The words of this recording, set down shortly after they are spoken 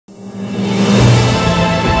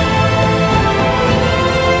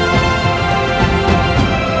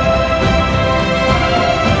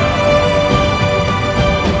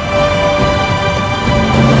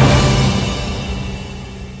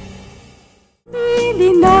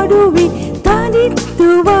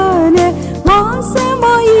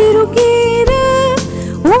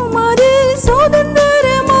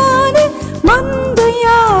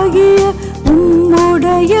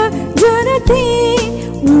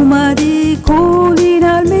உமது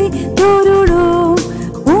கோலினால் மே தொருளோம்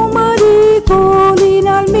உமது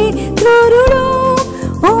கோலினால் மே தொருளோம்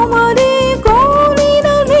உமது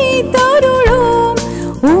கோலினால் மே தருளோம்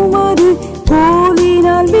உமது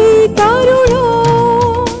கோலினால் மே தருளோம்.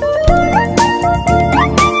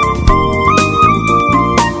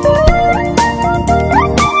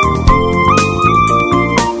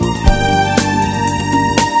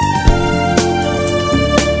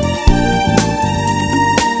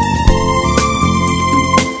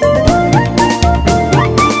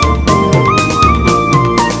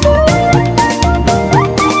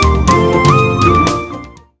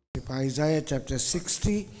 Isaiah chapter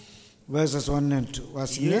 60 verses 1 and 2.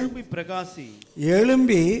 Yelunbi Pragasi.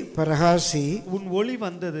 Yelunbi Pragasi. உன் ஒளி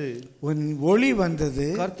வந்தது. உன் ஒளி வந்தது.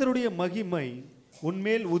 கர்த்தருடைய மகிமை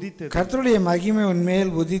உன்மேல் உதித்தது. கர்த்தருடைய மகிமை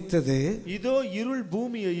உன்மேல் உதித்தது. இதோ இருள்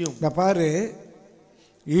பூமியையும். இந்த பாரு,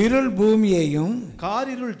 இருள் பூமியையும்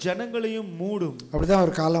காரிருள் ஜனங்களையும் மூடும். அப்படிதான்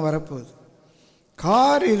ஒரு காலம் வரப்போகுது.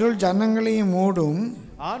 கார் இருள் ஜனங்களையும் மூடும்.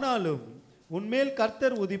 ஆனாலும் உன்மேல்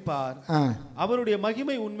கர்த்தர் உதிப்பார். அவருடைய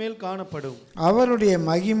மகிமை உன்மேல் காணப்படும். அவருடைய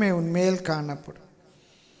மகிமை உன்மேல் காணப்படும்.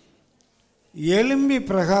 எலும்பி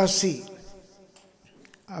பிரகாசி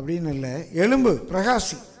அப்படின்னு இல்லை, எலும்பு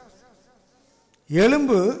பிரகாசி.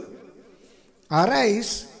 எலும்பு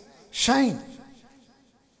அரைஸ் ஷைன்.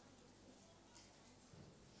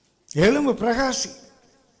 எலும்பு பிரகாசி.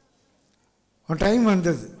 உன் டைம்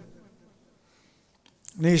வந்தது.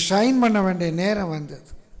 நீ ஷைன் பண்ண வேண்டிய நேரம் வந்தது.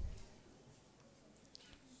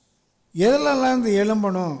 எதிலெல்லாம் இருந்து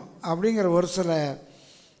எழும்பணும் அப்படிங்கிற ஒரு சில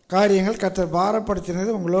காரியங்கள் கர்த்தர்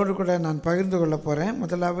பாரப்படுத்தினது உங்களோடு கூட நான் பகிர்ந்து கொள்ள போகிறேன்.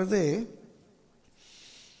 முதலாவது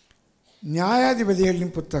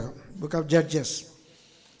நியாயாதிபதிகளின் புத்தகம், புக் ஆஃப் ஜட்ஜஸ்,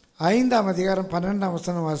 5ஆம் அதிகாரம் 12ஆம்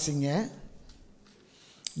வசனம் வாசிங்க.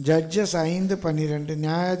 ஜட்ஜஸ் 5:12,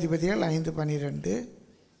 நியாயாதிபதிகள் 5:12.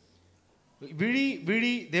 விழி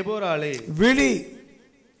விழி தெபோராளே. விழி.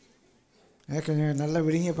 கொஞ்சம் நல்லா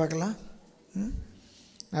விழிங்க பார்க்கலாம்.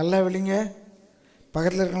 நல்லா விழிங்க.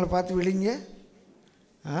 பக்கத்தில் இருக்கவங்கள பார்த்து விழிங்க.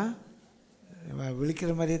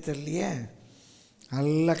 விழிக்கிற மாதிரியே தெரியலையே.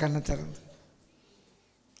 நல்லா கண்ணை திறந்து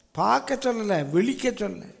பார்க்க சொல்லலை, விழிக்க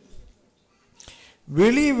சொல்ல.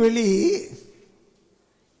 விழி விழி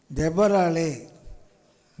தெபோராளே.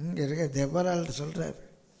 இங்கே இருக்க தெபோராள் சொல்கிறார்.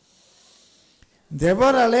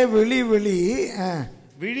 தெபோராளே விழி விழி.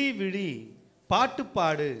 விழி விழி பாட்டு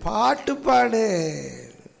பாடு. பாட்டு பாடு.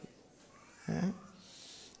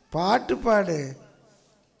 பாட்டு பாடு.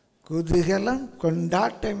 குதூகலம்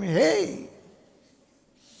கொண்டாட்டமே.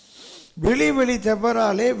 விழி விழி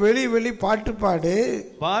தெபோராளே வெளி வெளி பாட்டு பாடு.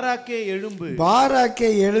 பாராக்கே எழும்பு. பாராக்கே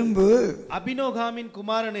எழும்பு. அபினோகாமின்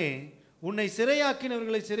குமாரனே, உன்னை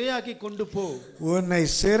சிறையாக்கினவர்களை சிறையாக்கி கொண்டு போ. உன்னை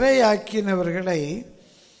சிறையாக்கினவர்களை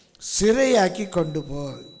சிறையாக்கி கொண்டு போ.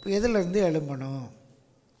 இப்போ எதுலேருந்து எழும்பணும்?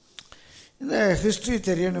 இந்த ஹிஸ்ட்ரி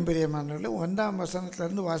தெரியணும் பிரியமானவர்களே. 1ஆம்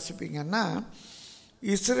வசனத்துலேருந்து வாசிப்பீங்கன்னா,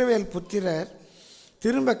 இஸ்ரவேல் புத்திரர்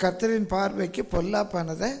திரும்ப கர்த்தரின் பார்வைக்கு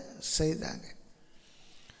பொல்லாப்பானதை செய்தாங்க.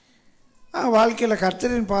 வாழ்க்கையில்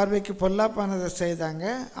கர்த்தரின் பார்வைக்கு பொல்லாப்பானதை செய்தாங்க.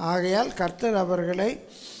 ஆகையால் கர்த்தர் அவர்களை,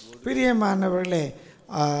 பிரியமானவர்களே,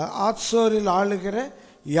 ஆத்சோரில் ஆளுகிற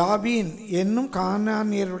யாபீன் என்னும்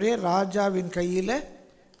கானானியருடைய ராஜாவின் கையில்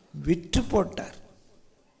விற்று போட்டார்.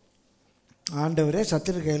 ஆண்டவரே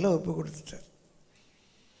சத்துரு கையில் ஒப்பு கொடுத்துட்டார்.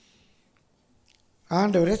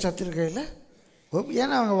 ஆண்டவரே சத்துரு கையில்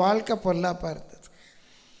ஏன்னா அவங்க வாழ்க்கை பொல்லாப்பாக இருந்தது.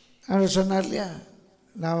 அவர் சொன்னார் இல்லையா,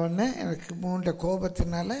 நான் ஒன்று எனக்கு மூண்ட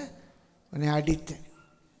கோபத்தினால உன்னை அடித்தேன்,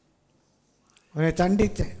 உன்னை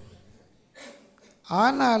தண்டித்தேன்,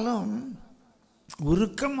 ஆனாலும்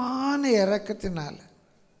உருக்கமான இறக்கத்தினால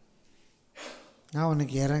நான்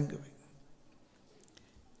உனக்கு இறங்குவேன்.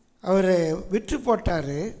 அவர் விற்று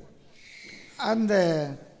போட்டார். அந்த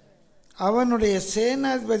அவனுடைய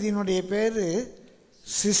சேனாதிபதியினுடைய பேர்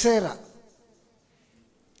சிசேரா.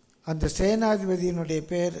 அந்த சேனாதிபதியினுடைய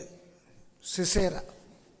பேர் சிசேரா.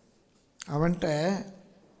 அவன்கிட்ட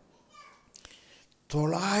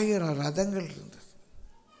 900 ரதங்கள் இருந்தது.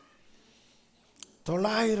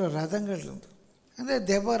 900 ரதங்கள் இருந்தது. அந்த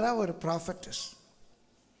தெபோரா ஒரு ப்ராஃபட்டஸ்.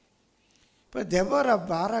 இப்போ தெபோரா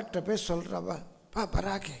பாராக்கிட்ட போய் சொல்கிறாப்பா, பா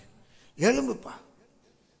பராக்கே எழும்புப்பா.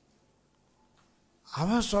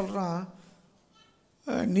 அவன் சொல்கிறான்,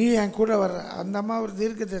 நீ என் கூட வர, அந்த அம்மா ஒரு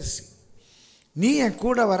தீர்க்கதரிசி, நீ என்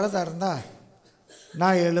கூட வரதா இருந்தா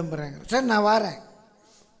நான் எழும்புறேங்க. சரி நான் வரேன்,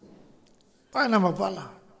 நம்ம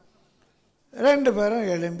போகலாம். 2 பேரும்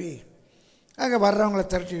எழும்பி அங்கே வர்றவங்கள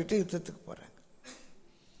திரட்டிக்கிட்டு யுத்தத்துக்கு போகிறாங்க.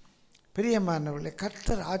 பிரியமானவர்களே,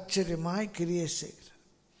 கர்த்தர் ஆச்சரியமாய் கிரியை செய்கிறார்.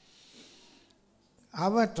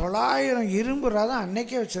 அவன் 900 இரும்பு ரதம்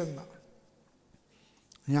அன்னைக்கே வச்சுருந்தான்.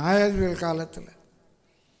 நியாயாதிபதிகள் காலத்தில்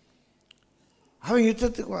அவன்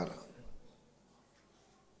யுத்தத்துக்கு வரான்.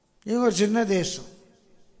 இவங்க ஒரு சின்ன தேசம்,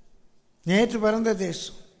 நேற்று பிறந்த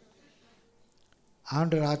தேசம்.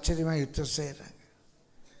 ஆண்டவர் ஆச்சரியமாக யுத்தம் செய்கிறாங்க.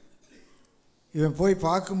 இவன் போய்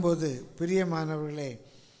பார்க்கும்போது பிரியமானவர்களே,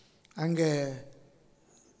 அங்கே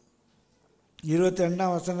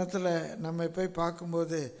 22ஆம் வசனத்தில் நம்ம போய்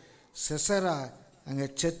பார்க்கும்போது சிசரா அங்கே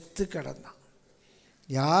செத்து கிடந்தான்.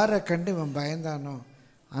 யாரை கண்டு இவன் பயந்தானோ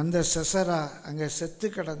அந்த சிசரா அங்கே செத்து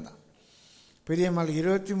கிடந்தான். பிரியமால்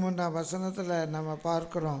 23ஆம் வசனத்தில் நம்ம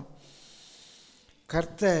பார்க்குறோம்,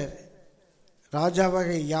 கர்த்தர்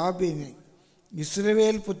ராஜாவாக யாபீனை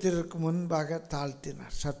இஸ்ரவேல் புத்திரருக்கு முன்பாக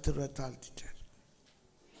தாழ்த்தினார், சத்துருவை தாழ்த்திட்டார்.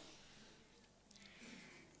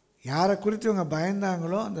 யாரை குறித்து இவங்க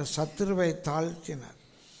பயந்தாங்களோ அந்த சத்துருவை தாழ்த்தினார்.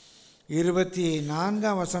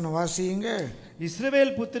 24ஆம் வசனம் வாசியுங்க.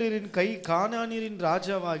 இஸ்ரவேல் புத்திரரின் கை கானானியரின்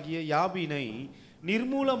ராஜாவாகிய யாபீனை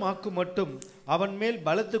நிர்மூலமாக்கும் மட்டும் அவன் மேல்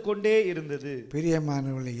பலத்து கொண்டே இருந்தது.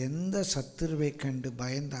 பிரியமானவர்களை, எந்த சத்துருவை கண்டு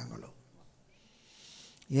பயந்தாங்களோ,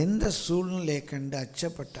 எந்த சூழ்நிலையை கண்டு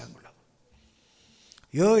அச்சப்பட்டாங்களோ,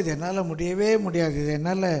 ஐயோ இது என்னால் முடியவே முடியாது, இது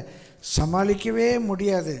என்னால் சமாளிக்கவே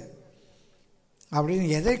முடியாது அப்படின்னு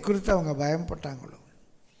எதை குறித்து அவங்க பயப்பட்டாங்களோ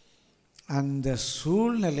அந்த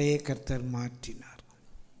சூழ்நிலையை கர்த்தர் மாற்றினார்.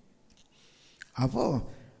 அப்போது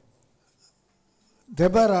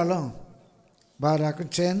தெபராலும்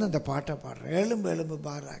பாராக்கும் சேர்ந்து அந்த பாட்டை பாடுறேன். எலும்பு எலும்பு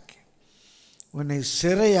பாராக்கி உன்னை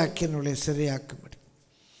சிறையாக்கி என்னுடைய சிறையாக்கும்படி.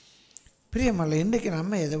 பிரியமல்ல, இன்றைக்கி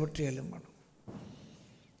நம்ம எதை விட்டு எழும்பணும்?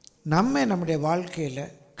 நம்ம நம்முடைய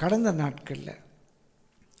வாழ்க்கையில் கடந்த நாட்களில்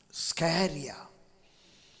ஸ்கேரியா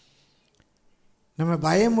நம்ம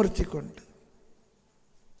பயமுறுத்தி கொண்டு,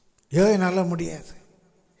 ஐயோ என்னால் முடியாது,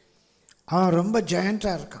 அவன் ரொம்ப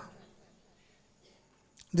ஜெயண்ட்டாக இருக்கான்,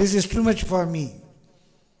 this is too much for me,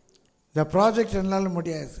 இந்த ப்ராஜெக்ட் என்னால்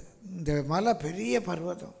முடியாது, இந்த மலை பெரிய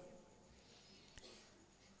பர்வதம்.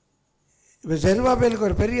 இப்போ செருபாபேலுக்கு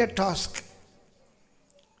ஒரு பெரிய டாஸ்க்,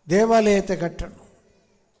 தேவாலயத்தை கட்டணும்.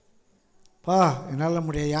 என்னால்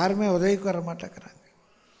முடியாது, யாருமே உதவிக்கு வர மாட்டேங்கிறாங்க.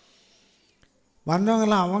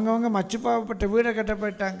 வந்தவங்களாம் அவங்கவுங்க மச்சுப்பாவப்பட்ட வீடை கட்ட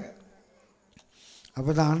போயிட்டாங்க.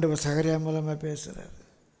 அப்போ தான் ஆண்டவர் சகரியா மூலமாக பேசுகிறார்,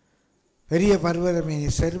 பெரிய பர்வதமே நீ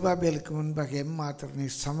செருபாபேலுக்கு முன்பாக எம்மாத்திரம் நீ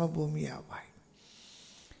சமபூமி ஆவாய்.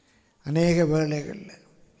 அநேக வேளைகளில்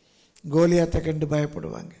கோலியாத்தை கண்டு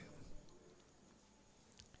பயப்படுவாங்க,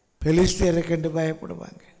 பெலிஸ்தியரை கண்டு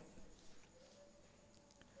பயப்படுவாங்க,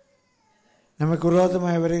 நமக்கு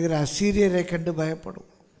விரோதமாக வருகிற அசீரியரை கண்டு பயப்படுவோம்,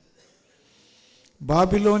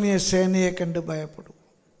 பாபிலோனிய சேனையை கண்டு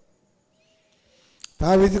பயப்படுவோம்,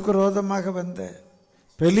 தாவீதுக்கு விரோதமாக வந்த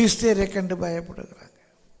பெலிஸ்தியரை கண்டு பயப்படுகிறாங்க,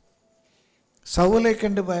 சவுலை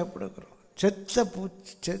கண்டு பயப்படுகிறோம்,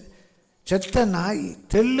 செத்த நாய்,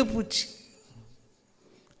 தெள்ளு பூச்சி,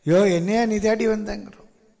 என்னையா நீ தேடி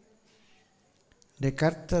வந்தங்கிறோம். இந்த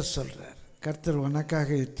கர்த்தர் சொல்கிறார், கர்த்தர் உனக்காக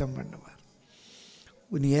யுத்தம் பண்ணுவார்.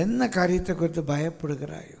 நீ என்ன காரியத்தை குறித்து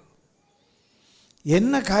பயப்படுகிறாயோ,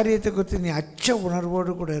 என்ன காரியத்தை குறித்து நீ அச்ச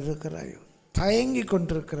உணர்வோடு கூட இருக்கிறாயோ, தயங்கி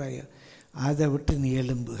கொண்டிருக்கிறாயோ, அதை விட்டு நீ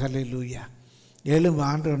எலும்பு. ஹல்லேலூயா, எலும்பு.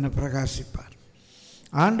 ஆண்டவர் உன்னை பிரகாசிப்பார்,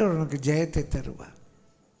 ஆண்டவர் உனக்கு ஜெயத்தை தருவார்.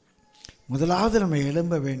 முதலாவது நம்ம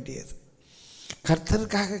எழும்ப வேண்டியது,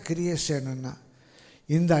 கர்த்தருக்காக கிரியை செய்யணும்னா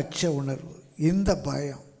இந்த அச்ச உணர்வு, இந்த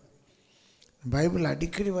பயம். பைபிள்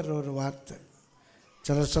அடிக்கடி வர்ற ஒரு வார்த்தை,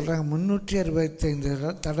 சிலர் சொல்கிறாங்க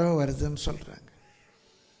 365 தடவை வருதுன்னு சொல்கிறாங்க.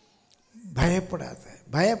 பயப்படாத,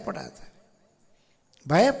 பயப்படாத,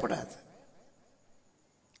 பயப்படாத.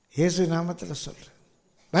 இயேசு நாமத்தில் சொல்கிறேன்,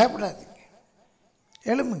 பயப்படாதீங்க,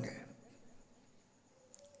 எழும்புங்க.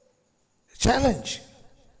 சேலஞ்ச்.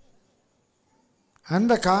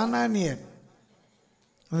 அந்த கானானியன்,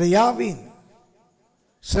 அந்த யாபீன்,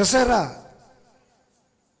 சிசரா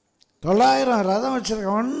 900 ரதம்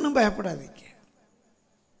வச்சிருக்க, ஒன்றும் பயப்படாதீங்க.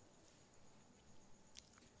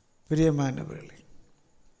 பிரியமானவர்களே,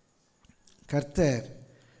 கர்த்தர்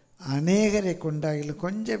அநேகரை கொண்டாகிலும்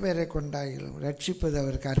கொஞ்சம் பேரை கொண்டாகிலும் ரட்சிப்பது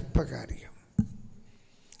அவருக்கு அற்ப காரியம்,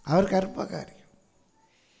 அவருக்கு அற்ப காரியம்.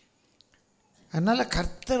 அதனால்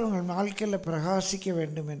கர்த்தர் உங்கள் வாழ்க்கையில் பிரகாசிக்க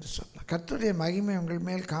வேண்டும் என்று சொன்னார், கர்த்தருடைய மகிமை உங்கள்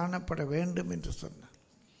மேல் காணப்பட வேண்டும் என்று சொன்னார்.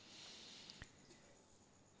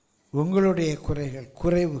 உங்களுடைய குறைகள்,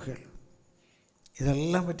 குறைவுகள்,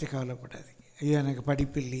 இதெல்லாம் பற்றி கவலைப்படாதீங்க. ஐயோ எனக்கு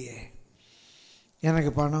படிப்பு இல்லையே,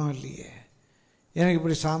 எனக்கு பணம் இல்லையே, எனக்கு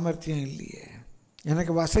இப்படி சாமர்த்தியம் இல்லையே,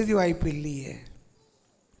 எனக்கு வசதி வாய்ப்பு இல்லையே.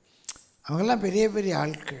 அவங்கெல்லாம் பெரிய பெரிய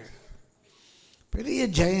ஆட்கள், பெரிய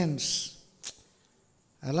ஜெயன்ஸ்,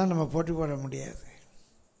 அதெல்லாம் நம்ம போட்டி போட முடியாது.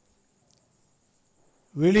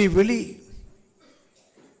 விழி விழி,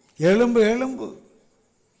 எலும்பு எலும்பு,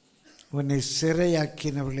 உன்னை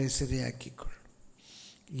சிறையாக்கினவர்களை சிறையாக்கிக்கொள்.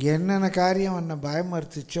 என்னென்ன காரியம் உன்னை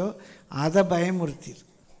பயமுறுத்துச்சோ அதை பயமுறுத்திடு.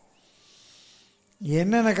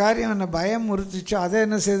 என்னென்ன காரியம் உன்னை பயமுறுத்துச்சோ அதை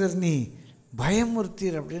என்ன செய்தது? நீ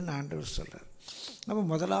பயமுறுத்தீர் அப்படின்னு ஆண்டவர் சொல்கிறார். அப்போ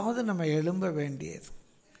முதலாவது நம்ம எழும்ப வேண்டியது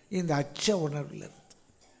இந்த அச்ச உணர்வில் இருந்து.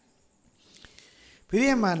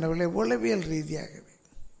 பிரியமானவர்களே, உளவியல் ரீதியாகவே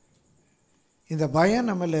இந்த பயம்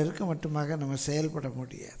நம்மள இருக்க மட்டுமாக நம்ம செயல்பட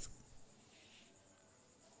முடியாது.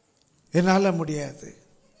 என்னால் முடியாது,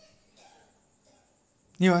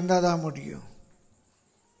 நீ வந்தால் தான் முடியும்,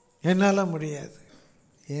 என்னால் முடியாது.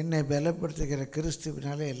 என்னை பலப்படுத்துகிற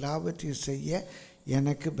கிறிஸ்துவினால எல்லாவற்றையும் செய்ய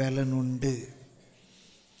எனக்கு பலன் உண்டு.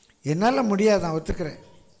 என்னால் முடியாது, நான் ஒத்துக்கிறேன்.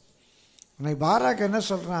 உன்னை பாராக்கு என்ன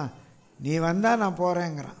சொல்கிறான்? நீ வந்தால் நான்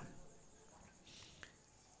போகிறேங்கிறான்.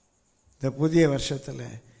 இந்த புதிய வருஷத்தில்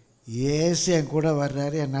இயேசு என் கூட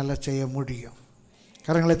வர்றாரு, என்னால் செய்ய முடியும்.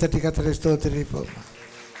 கரங்களை தட்டி கர்த்தரை ஸ்தோத்திரிப்போம்.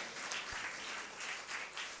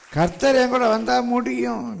 கர்த்தர் என் கூட வந்தால்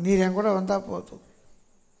முடியும், நீர் என் கூட வந்தால் போதும்.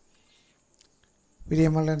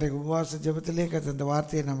 பிரியமல்ல, இன்றைக்கு உபவாச ஜெபத்திலே கர்த்தர் இந்த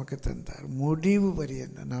வார்த்தையை நமக்கு தந்தார். முடிவு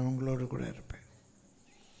பரியந்தம் நான் உங்களோடு கூட இருப்பேன்,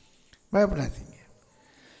 பயப்படாதீங்க.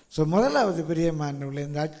 ஸோ முதலாவது பிரியமானவர்களே,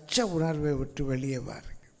 இந்த அச்ச உணர்வை விட்டு வெளியே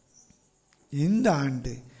பாருங்க. இந்த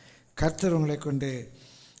ஆண்டு கர்த்தர் உங்களை கொண்டு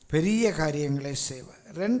பெரிய காரியங்களை செய்வார்.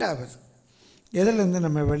 ரெண்டாவது, எதிலிருந்து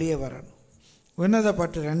நம்ம வெளியே வரணும்?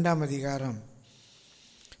 உன்னதப்பட்டு 2ஆம் அதிகாரம்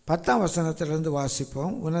 10ஆம் வசனத்திலிருந்து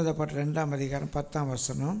வாசிப்போம். உன்னதப்பட்டு 2ஆம் அதிகாரம் 10ஆம்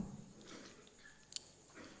வசனம்.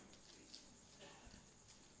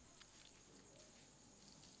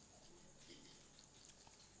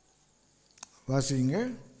 வாசிங்க.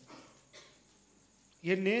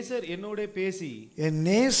 என் நேசர் என்னோட பேசி, என்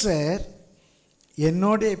நேசர்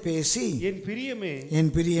என்னோட பேசி, என் பிரியமே, என்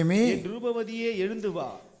பிரியமே, என் ரூபவதியே எழுந்து வா.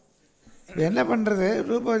 என்ன பண்ணுறது?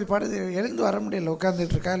 ரூபவதி எழுந்து வர முடியல,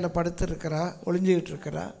 உட்காந்துட்டு இருக்கா, இல்லை படுத்து இருக்கிறா, ஒளிஞ்சிக்கிட்டு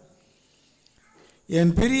இருக்கிறா.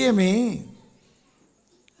 என் பிரியமே,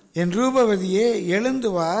 என் ரூபவதியே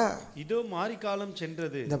எழுந்து வா. இதோ மாரிக்காலம்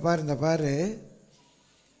சென்றது. இந்த பாரு,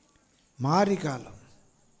 மாரிக்காலம்,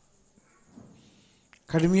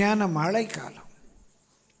 கடுமையான மழை காலம்,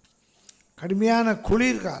 கடுமையான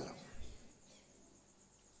குளிர்காலம்,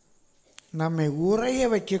 நம்மை உறைய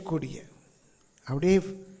வைக்கக்கூடிய, அப்படியே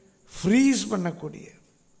ஃப்ரீஸ் பண்ணக்கூடிய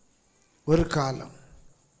ஒரு காலம்.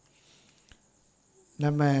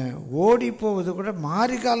 நம்ம ஓடி போவது கூட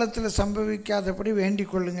மாரி காலத்தில் சம்பவிக்காதபடி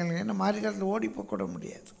வேண்டிக் கொள்ளுங்கள். ஏன்னா மாரி காலத்தில் ஓடி போகக்கூட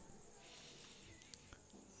முடியாது.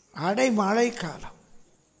 அடை மழை காலம்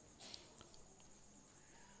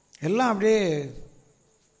எல்லாம் அப்படியே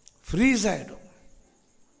ஃப்ரீஸ் ஆகிடும்.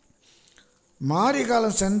 மாரி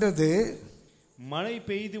காலம் சென்றது, மழை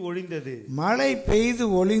பெய்து ஒளிந்தது, மழை பெய்து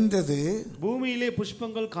ஒளிந்தது. பூமியிலே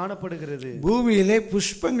புஷ்பங்கள் காணப்படுகிறது, பூமியிலே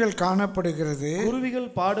புஷ்பங்கள் காணப்படுகிறது. குருவிகள்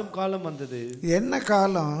பாடும் காலம் வந்தது. என்ன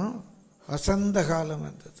காலம்? வசந்த காலம்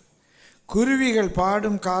வந்தது. குருவிகள்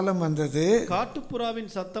பாடும் காலம் வந்தது.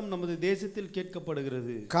 காட்டுப்புறாவின் சத்தம் நமது தேசத்தில்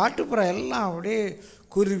கேட்கப்படுகிறது. காட்டுப்புறா எல்லாம் அப்படியே,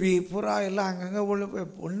 குருவி புறா எல்லாம் அங்கங்கே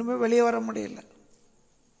ஒன்றுமே வெளியே வர முடியல,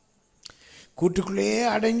 கூட்டுக்குள்ளேயே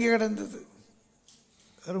அடங்கி கிடந்தது.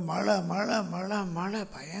 ஒரு மழை மழை மழை மழை,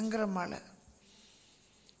 பயங்கர மழை.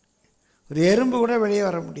 ஒரு எறும்பு கூட வெளியே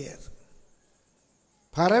வர முடியாது,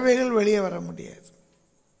 பறவைகள் வெளியே வர முடியாது.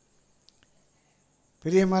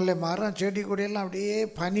 பிரியமல்ல, மரம் செடி கொடியெல்லாம் அப்படியே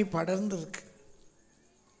பனி படர்ந்துருக்கு.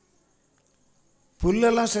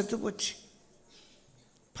 புல்லெல்லாம் செத்து போச்சு.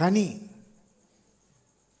 பனி,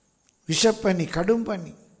 விஷப்பனி, கடும்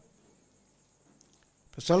பனி.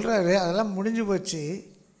 இப்போ சொல்கிறாரு, அதெல்லாம் முடிஞ்சு போச்சு.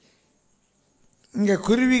 இங்கே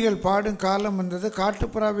குருவிகள் பாடும் காலம் வந்தது,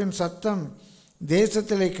 காட்டுப்புறாவின் சத்தம்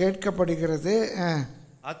தேசத்தில் கேட்கப்படுகிறது.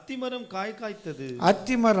 அத்திமரம் காய் காய்த்தது,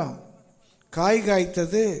 அத்திமரம் காய்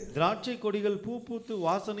காய்த்தது. திராட்சை கொடிகள் பூ பூத்து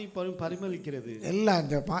வாசனை பரிமளிக்கிறது. எல்லாம்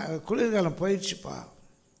இந்த குளிர்காலம் போயிடுச்சுப்பா.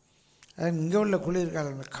 அது இங்கே உள்ள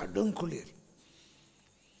குளிர்காலம் கடும் குளிர்.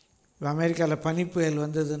 அமெரிக்காவில் பனிப்புயல்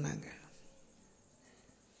வந்ததுன்னாங்க,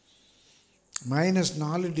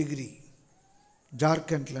 -4 டிகிரி.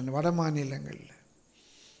 ஜார்க்கண்டில், வட மாநிலங்களில்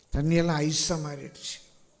தண்ணியெல்லாம் ஐஸாக மாறிடுச்சு.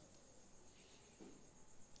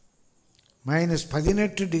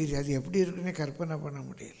 -18 டிகிரி. அது எப்படி இருக்குன்னு கற்பனை பண்ண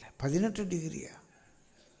முடியல. 18 டிகிரியா?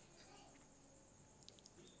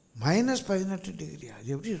 -18 டிகிரியா? அது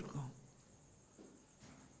எப்படி இருக்கும்?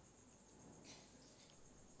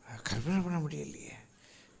 கற்பனை பண்ண முடியலையே.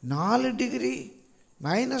 4 டிகிரி,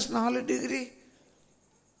 -4 டிகிரி,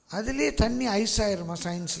 அதுலேயே தண்ணி ஐஸ் ஆயிருமா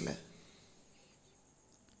சயின்ஸில்?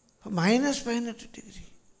 -18 டிகிரி.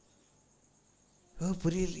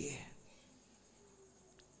 புரியலையே.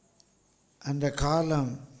 அந்த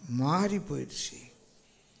காலம் மாறி போயிடுச்சு.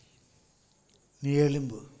 நீ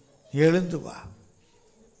எழும்பு, எழுந்து வா,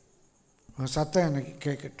 உன் சத்தம் எனக்கு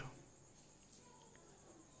கேட்கட்டும்.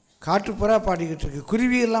 காட்டுப்புறா பாடிக்கிட்டு இருக்கு,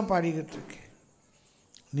 குருவியெல்லாம் பாடிக்கிட்டு இருக்கு,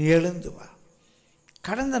 நீ எழுந்து வா.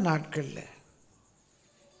 கடந்த நாட்களில்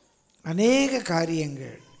அநேக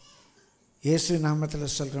காரியங்கள் இயேசு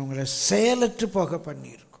நாமத்தில் சொல்கிறவங்களை செயலற்று போக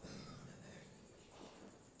பண்ணியிருக்கும்,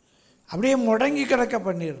 அப்படியே முடங்கி கிடக்க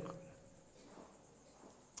பண்ணியிருக்கும்,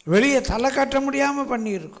 வெளியே தலை காட்ட முடியாமல்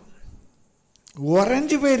பண்ணியிருக்கும்,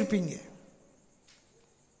 உறைஞ்சி போயிருப்பீங்க.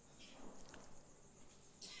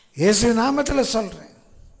 இயேசு நாமத்தில் சொல்கிறேன்,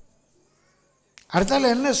 அடுத்தால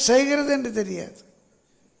என்ன செய்கிறது என்று தெரியாது.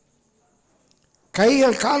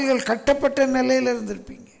 கைகள் கால்கள் கட்டப்பட்ட நிலையில்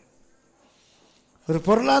இருந்திருப்பீங்க. ஒரு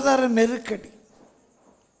பொருளாதார நெருக்கடி,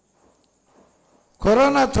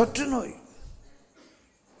 கொரோனா தொற்று நோய்,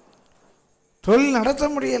 தொழில் நடத்த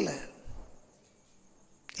முடியலை,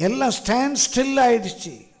 எல்லாம் ஸ்டாண்ட் ஸ்டில்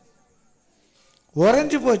ஆயிடுச்சு,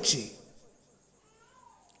 உறைஞ்சு போச்சு.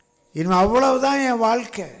 இனிமே அவ்வளவுதான் என்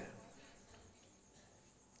வாழ்க்கை,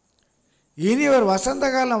 இனி ஒரு வசந்த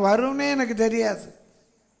காலம் வரும்னே எனக்கு தெரியாது.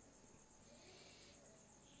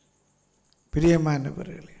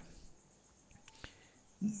 பிரியமானவர்களே,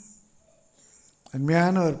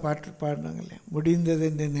 அருமையான ஒரு பாட்டு பாடினாங்களே, முடிந்தது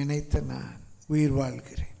என்று நினைத்த நான் உயிர்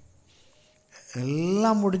வாழ்கிறேன்.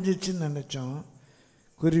 எல்லாம் முடிஞ்சிச்சுன்னு நினச்சோம்,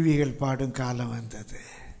 குருவிகள் பாடும் காலம் வந்தது,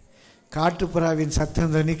 காட்டுப்புறாவின்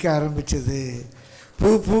சத்தம் துணிக்க ஆரம்பிச்சது, பூ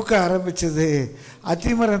பூக்க ஆரம்பிச்சது,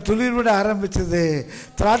 அத்திமரம் துளிர் விட ஆரம்பிச்சது,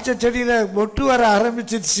 திராட்சை செடியில் மொட்டு வர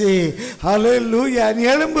ஆரம்பிச்சிருச்சு. ஹல்லேலூயா. நீ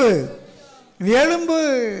எழும்பு, நீ எழும்பு,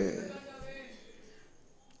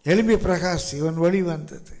 எழும்பி பிரகாசி, உன் ஒளி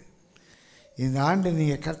வந்தது. இந்த ஆண்டு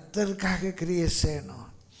நீங்கள் கர்த்தருக்காக கிரியை செய்யணும்,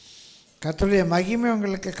 கர்த்தருடைய மகிமை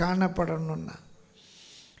உங்களுக்கு காணப்படணும்னா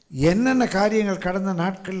என்னென்ன காரியங்கள் கடந்த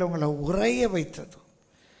நாட்களில் உங்களை உறைய வைத்ததோ,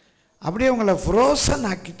 அப்படியே உங்களை ஃப்ரோசன்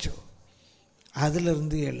ஆக்கிச்சோ,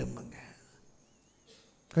 அதிலிருந்து எழும்புங்க.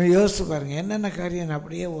 கொஞ்சம் யோசிச்சு பாருங்க, என்னென்ன காரியம்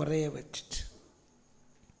அப்படியே உறைய வச்சுட்டு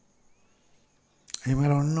அது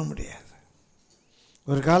மேலே ஒன்றும் முடியாது.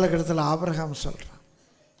 ஒரு காலகட்டத்தில் ஆபிரகாம் சொல்கிறான்,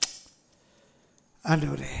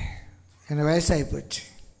 ஆண்டவரே எனக்கு வயசாகி போச்சு,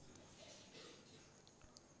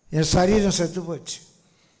 என் சரீரம் செத்து போச்சு,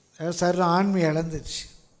 சரீரம் ஆண்மை இழந்துச்சு,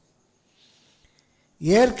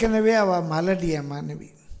 ஏற்கனவே அவள் மலடி, என் மனைவி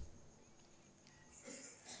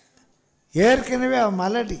ஏற்கனவே அவள்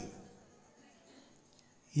மலடி,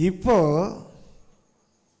 இப்போ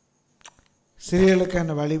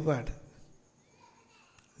ஸ்திரீகளுக்கான வழிபாடு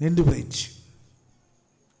நின்று போயிடுச்சு,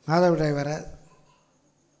 மாதவிடாய் வராது,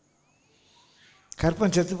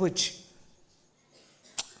 கற்பம் செத்து போச்சு,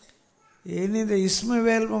 இனி இந்த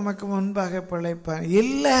இஸ்மவேல் உமக்கு முன்பாக பிழைப்பான்.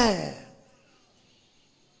 இல்லை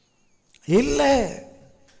இல்லை,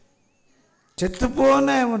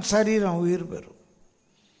 செத்துப்போன உன் சரீரம் உயிர் பெறும்.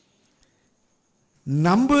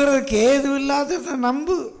 நம்புகிறதுக்கு ஏதும் இல்லாததை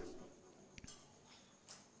நம்பு.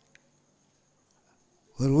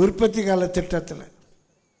 ஒரு உற்பத்தி கால திட்டத்தில்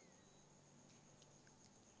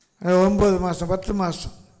 9 மாதம் 10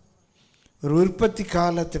 மாதம் ஒரு உற்பத்தி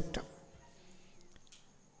கால திட்டம்.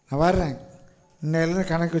 நான் வர்றேன், இன்னையிலேருந்து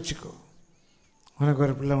கணக்கு வச்சுக்கோ, உனக்கு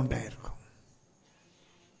ஒரு பிள்ளை உண்டாயிருக்கும்,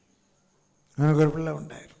 உனக்கு ஒரு பிள்ளை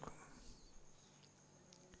உண்டாயிருக்கும்.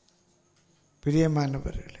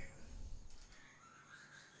 பிரியமானவர்களே,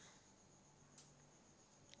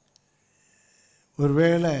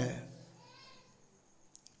 ஒருவேளை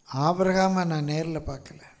ஆபிரகாமை நான் நேரில்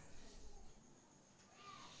பார்க்கல,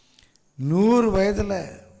 100 வயதில்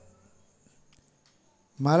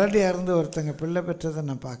மலடியாக இருந்து ஒருத்தங்க பிள்ளை பெற்றதை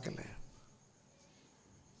நான் பார்க்கல.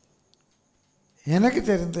 எனக்கு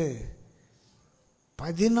தெரிந்து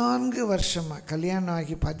 14 வருஷமாக கல்யாணம்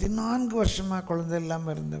ஆகி 14 வருஷமாக குழந்தை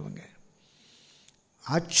இல்லாமல் இருந்தவங்க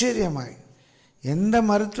ஆச்சரியமாய், எந்த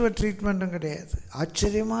மருத்துவ ட்ரீட்மெண்ட்டும் கிடையாது,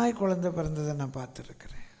 ஆச்சரியமாய் குழந்தை பிறந்ததை நான்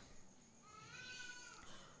பார்த்துருக்கிறேன்.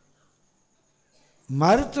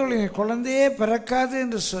 மருத்துவ குழந்தையே பிறக்காது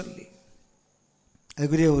என்று சொல்லி,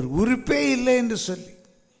 அதுக்குரிய ஒரு உறுப்பே இல்லை என்று சொல்லி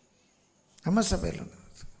நம்ம சபையில்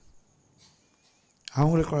நடந்தது,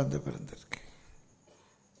 அவங்களுக்கு குழந்தை பிறந்திருக்கு.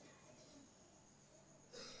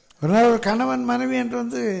 ஒரு நாள் ஒரு கணவன் மனைவி என்று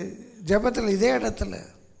வந்து ஜெபத்தில் இதே இடத்துல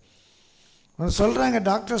சொல்கிறாங்க,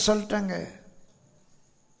 டாக்டர் சொல்லிட்டாங்க,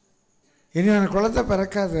 இனி எனக்கு குழந்தை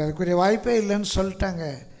பிறக்காது, அதுக்குரிய வாய்ப்பே இல்லைன்னு சொல்லிட்டாங்க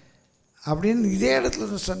அப்படின்னு இதே இடத்துல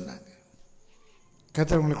இருந்து சொன்னாங்க.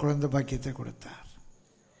 கர்த்தர் உங்களுக்கு குழந்தை பாக்கியத்தை கொடுத்தார்.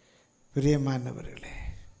 பிரியமானவர்களே,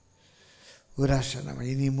 ஒரு ஆசை, நம்ம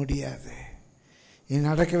இனி முடியாது, இனி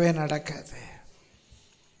நடக்கவே நடக்காது,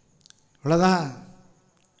 இவ்வளோதான்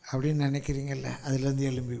அப்படின்னு நினைக்கிறீங்கல்ல, அதுலேருந்து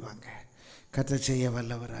எழும்பி வாங்க. கர்த்தர் செய்ய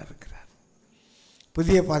வல்லவராக இருக்கிறார்,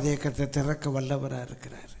 புதிய பாதையை கர்த்தர் திறக்க வல்லவராக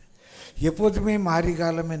இருக்கிறார். எப்போதுமே மாறி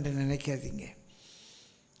காலம் என்று நினைக்காதீங்க.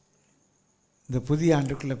 இந்த புதிய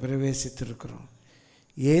ஆண்டுக்குள்ளே பிரவேசித்திருக்கிறோம்.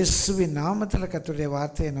 இயேசுவின் நாமத்தில் கர்த்தருடைய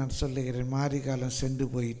வார்த்தையை நான் சொல்லுகிறேன். மாறி காலம் சென்று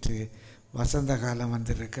போயிட்டு வசந்த காலம்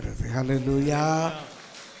வந்திருக்கிறது. ஹல்லேலூயா.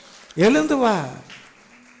 எழுந்து வா,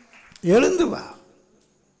 எழுந்து வா.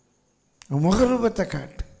 உன் முகரூபத்தை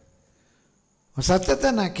காட்டு, உன் சத்தத்தை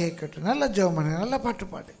நான் கேட்கட்டும். நல்லா ஜெபம் பண்ணுங்க, நல்லா பாட்டு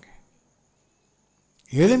பாடுங்க.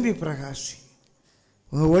 எழும்பி பிரகாசி.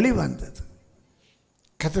 உங்கள் ஒளி வந்தது.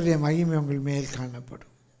 கர்த்தருடைய மகிமை உங்கள் மேல்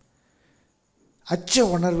காணப்படும். அச்ச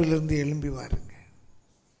உணர்விலிருந்து எழும்பி வாருங்க.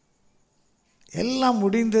 எல்லாம்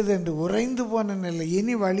முடிந்தது என்று உறைந்து போன நிலை,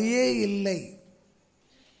 இனி வழியே இல்லை,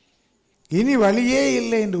 இனி வழியே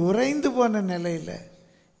இல்லை என்று உறைந்து போன நிலையில்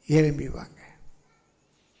எழும்பி வாங்க.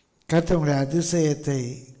 கர்த்தருடைய அதிசயத்தை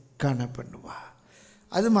காண பண்ணுவா.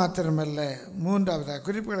 அது மாத்திரமல்ல, மூன்றாவதாக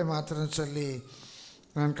குறிப்புகளை மாத்திரம் சொல்லி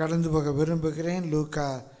நான் கடந்து போக விரும்புகிறேன். லூக்கா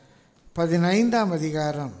 15ஆம்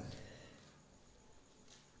அதிகாரம்,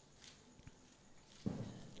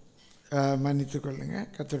 மன்னித்துக் கொள்ளுங்க,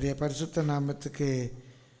 கர்த்தருடைய பரிசுத்த நாமத்துக்கு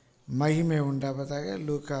மகிமை உண்டாவதாக.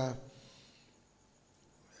 லூக்கா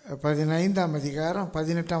 15ஆம் அதிகாரம்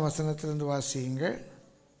 18ஆம் வசனத்திலிருந்து வாசியுங்கள்.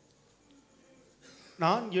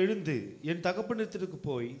 நான் எழுந்து என் தகப்பனிடத்திற்கு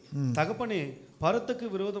போய், தகப்பனே, பரத்துக்கு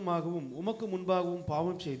விரோதமாகவும் உமக்கு முன்பாகவும்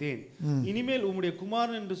பாவம் செய்தேன். இனிமேல் உம்முடைய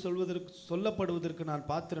குமாரன் என்று சொல்லப்படுவதற்கு நான்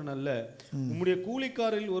பாத்திரன் அல்ல. உம்முடைய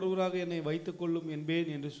கூலிக்காரில் ஒருவராக என்னை வைத்துக் கொள்ளும் என்பேன்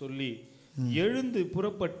என்று சொல்லி எழுந்து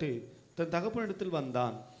புறப்பட்டு தன் தகப்பனிடத்தில்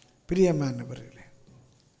வந்தான். பிரியமானவர்களே,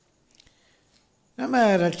 நம்ம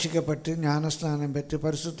ரட்சிக்கப்பட்டு ஞானஸ்நானம் பெற்று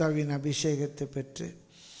பரிசுத்தாவியின் அபிஷேகத்தை பெற்று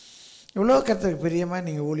எவ்வளோ கர்த்தருக்கு பிரியமாக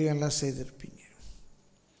நீங்கள் ஊழியெல்லாம் செய்திருப்பீங்க.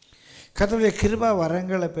 கர்த்தருடைய கிருபா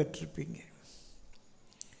வரங்களை பெற்றிருப்பீங்க.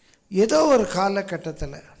 ஏதோ ஒரு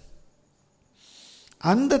காலகட்டத்தில்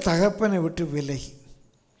அந்த தகப்பனை விட்டு விலகி,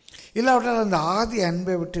 இல்லாவிட்டால் அந்த ஆதி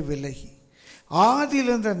அன்பை விட்டு விலகி, ஆதியில்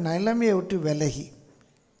இருந்த நிலைமையை விட்டு விலகி,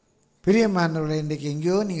 பிரியமானவர்களை இன்றைக்கு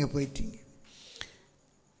எங்கேயோ நீங்கள் போயிட்டீங்க.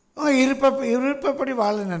 விருப்பப்படி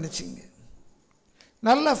வாழ நினச்சிங்க.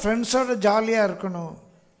 நல்ல ஃப்ரெண்ட்ஸோடு ஜாலியாக இருக்கணும்,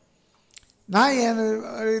 நான்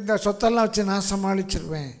இந்த சொத்தெல்லாம் வச்சு நான்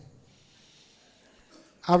சமாளிச்சிருவேன்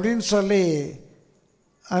அப்படின்னு சொல்லி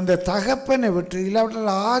அந்த தகப்பனை விட்டு,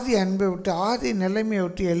 இல்லாவிட்டால் ஆதி அன்பை விட்டு, ஆதி நிலைமையை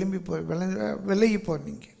விட்டு எழும்பி விலகி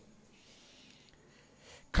போனீங்க.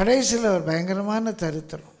 கடைசியில் ஒரு பயங்கரமான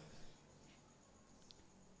தரித்திரம்.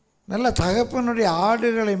 நல்ல தகப்பனுடைய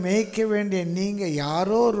ஆடுகளை மேய்க்க வேண்டிய நீங்கள்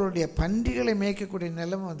யாரோ ஒருவருடைய பண்டிகளை மேய்க்கக்கூடிய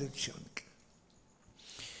நிலைமை வந்துச்சு. உனக்கு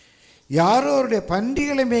யாரோ அவருடைய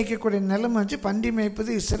பண்டிகளை மேய்க்கக்கூடிய நிலைமை வந்துச்சு. பண்டி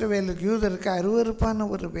மேய்ப்பது இஸ்ரவேலுக்கு, யூதருக்கு அருவருப்பான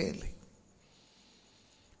ஒரு வேலை.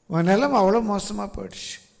 உன் நிலைமை அவ்வளோ மோசமாக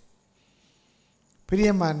போயிடுச்சு.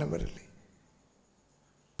 பிரியமானவர்களே,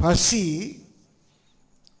 பசி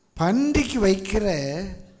பண்டிக்கு வைக்கிற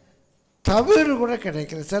தவிடு கூட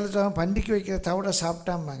கிடைக்கல. சில பண்டிக்கு வைக்கிற தவிடை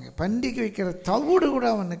சாப்பிட்டாம்பாங்க, பண்டிக்கு வைக்கிற தவிடு கூட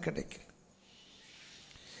அவனுக்கு கிடைக்கல.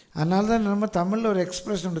 அதனால தான் நம்ம தமிழில் ஒரு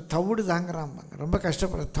எக்ஸ்பிரஷன் உண்டு, தவிடு தாங்குறாம்பாங்க. ரொம்ப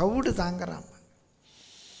கஷ்டப்படுற தவிடு தாங்குறாம்பாங்க.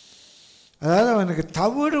 அதாவது அவனுக்கு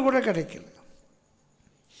தவிடு கூட கிடைக்கல,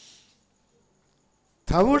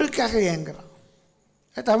 தவிடுக்காக ஏங்குறான்.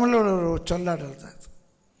 தமிழோட ஒரு சொல்லாடல் தான் அது.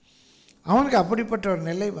 அவனுக்கு அப்படிப்பட்ட ஒரு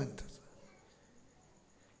நிலை வந்தது.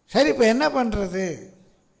 சரி, இப்போ என்ன பண்ணுறது?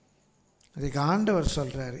 அதுக்கு ஆண்டவர்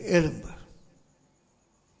சொல்கிறார், எழும்பு,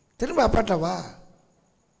 திரும்ப அப்பாட்ட வா,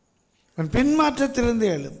 உன் பின்மாற்றத்திலிருந்து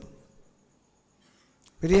எழும்பு.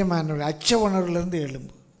 பிரியமானவர்கள், அச்ச உணர்வுலேருந்து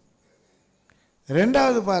எழும்பு.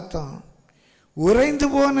 ரெண்டாவது பார்த்தோம், உறைந்து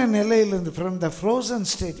போன நிலையிலிருந்து, ஃப்ரம் த ஃப்ரோசன்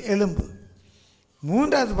ஸ்டேட், எழும்பு.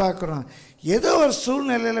 மூன்றாவது பார்க்குறோம், ஏதோ ஒரு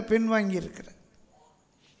சூழ்நிலையில் பின்வாங்கி இருக்கிற,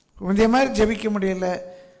 முந்தைய மாதிரி ஜெபிக்க முடியலை,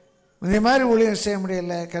 முந்தைய மாதிரி ஊழியம் செய்ய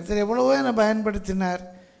முடியலை. கர்த்தர் எவ்வளவோ என்னை பயன்படுத்தினார்.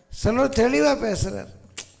 சிலர் தெளிவாக பேசுகிறார்,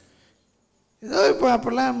 ஏதோ இப்போ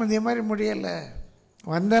அப்போல்லாம் முந்தைய மாதிரி முடியலை,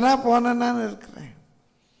 வந்தனா போனேன்னான்னு இருக்கிறேன்.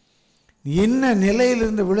 என்ன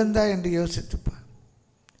நிலையிலிருந்து விழுந்தா என்று யோசித்துப்பா.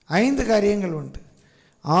 5 காரியங்கள் உண்டு.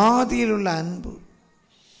 ஆதியில் உள்ள அன்பு,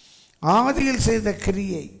 ஆதியில் செய்த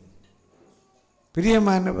கிரியை,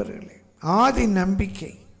 பிரியமானவர்களே, ஆதி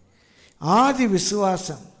நம்பிக்கை, ஆதி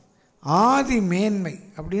விசுவாசம், ஆதி மேன்மை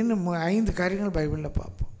அப்படின்னு 5 காரியங்கள் பைபிளில்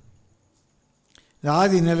பார்ப்போம்.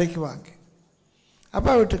 ஆதி நிலைக்கு வாங்க,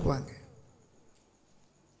 அப்பா வீட்டுக்கு வாங்க,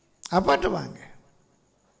 அப்பாட்ட வாங்க.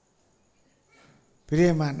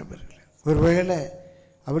 பிரியமானவர்களே, ஒருவேளை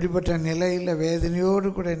அப்படிப்பட்ட நிலையில் வேதனையோடு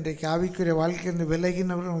கூட இன்றைக்கு ஆவிக்குரிய வாழ்க்கையிலிருந்து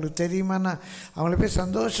விலகினவர்கள் உங்களுக்கு தெரியுமானா அவங்கள போய்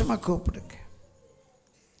சந்தோஷமாக கூப்பிடுங்க.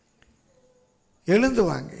 எழுந்து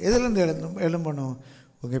வாங்க. எதுலேருந்து எழும்பணும்?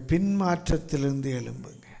 உங்கள் பின்மாற்றத்திலிருந்து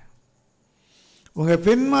எழும்புங்க. உங்கள்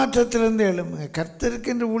பின்மாற்றத்திலிருந்து எழும்புங்க.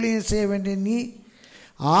 கர்த்தருக்கென்று ஊழியம் செய்ய வேண்டிய நீ,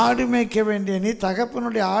 ஆடு மேய்க்க வேண்டிய நீ,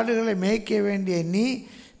 தகப்பனுடைய ஆடுகளை மேய்க்க வேண்டிய நீ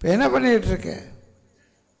இப்போ என்ன பண்ணிக்கிட்டு இருக்க?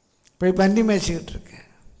 போய் பண்டி மேய்ச்சிக்கிட்டு இருக்க.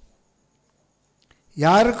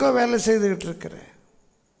 யாருக்கோ வேலை செய்துக்கிட்டு இருக்கிற.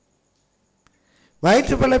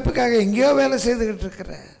 வயிற்று பிழைப்புக்காக எங்கேயோ வேலை செய்துக்கிட்டு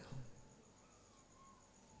இருக்கிற.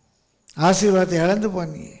 ஆசீர்வாதத்தை இழந்து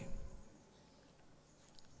போனியே.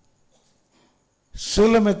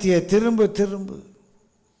 சுலமத்திய திரும்பு திரும்பு.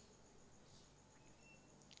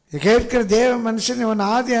 கேட்கிற தேவ மனுஷன், உன்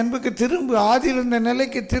ஆதி அன்புக்கு திரும்பு, ஆதியில் இருந்த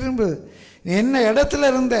நிலைக்கு திரும்பு. நீ என்ன இடத்துல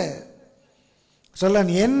இருந்த சொல்ல,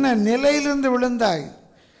 நீ என்ன நிலையிலிருந்து விழுந்தாய்,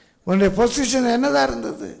 உன்னுடைய பொசிஷன் என்னதான்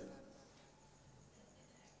இருந்தது,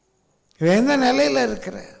 எந்த நிலையில்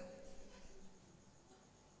இருக்கிற?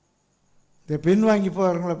 இந்த பின்வாங்கி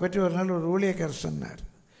போகிறவங்களை பற்றி ஒரு நாள் ஒரு ஊழியக்காரர் சொன்னார்.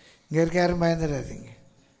 இங்கே இருக்க யாரும் பயந்துடாதீங்க,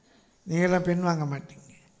 நீங்களாம் பின்வாங்க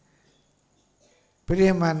மாட்டீங்க.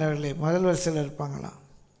 பிரியமானவர்களே, முதல் வரிசையில் இருப்பாங்களாம்.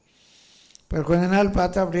 இப்போ கொஞ்ச நாள்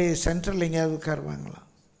பார்த்தா அப்படியே சென்ட்ரல் எங்கேயாவது உட்காருவாங்களாம்.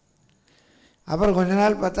 அப்புறம் கொஞ்ச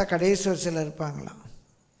நாள் பார்த்தா கடைசி வரிசையில் இருப்பாங்களாம்.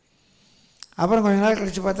 அப்புறம் கொஞ்ச நாள்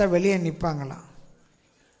கழித்து பார்த்தா வெளியே நிற்பாங்களாம்.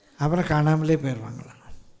 அப்புறம் காணாமலே போயிடுவாங்களாம்.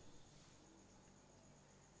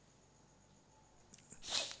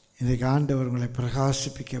 இன்றைக்கு ஆண்டவர் உங்களை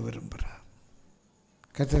பிரகாசிப்பிக்க விரும்புகிறார்.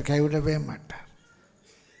 கர்த்தர் கைவிடவே மாட்டார்.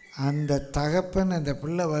 அந்த தகப்பன் அந்த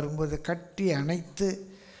பிள்ளை வரும்போது கட்டி அணைத்து,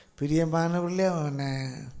 பிரியமானவர்களே, அவனை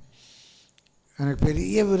எனக்கு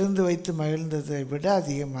பெரிய விருந்து வைத்து மகிழ்ந்ததை விட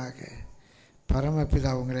அதிகமாக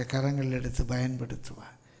பரமபிதா உங்களை கரங்கள் எடுத்து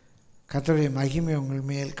பயன்படுத்துவார். கர்த்தருடைய மகிமை உங்கள்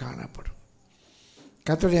மேல் காணப்படும்.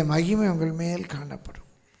 கர்த்தருடைய மகிமை உங்கள் மேல் காணப்படும்.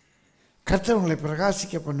 கர்த்தர் உங்களை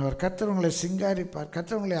பிரகாசிக்க பண்ணுவார். கர்த்தர் உங்களை சிங்காரிப்பார்.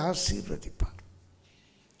 கர்த்தர் உங்களை ஆசீர்வதிப்பார்.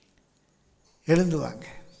 எழுந்து வாங்க,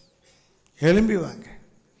 எழும்பி வாங்க.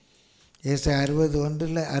 ஏசாயா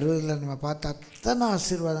 60:1 நம்ம பார்த்த அத்தனை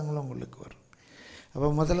ஆசீர்வாதங்களும் உங்களுக்கு வரும். அப்போ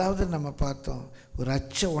முதலாவது நம்ம பார்த்தோம், ஒரு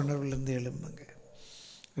அச்ச உணர்வுலேருந்து எழும்புங்க.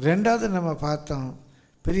 ரெண்டாவது நம்ம பார்த்தோம்,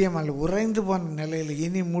 பிரியமான உறைந்து போன நிலையில்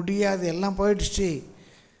இனி முடியாது, எல்லாம் போயிடுச்சு,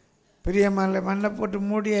 பிரியமான மண்ணை போட்டு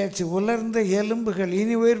மூடியாச்சு, உலர்ந்த எலும்புகள்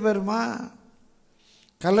இனி உயிர் வருமா?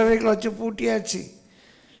 கல்லறைகளை வச்சு பூட்டியாச்சு,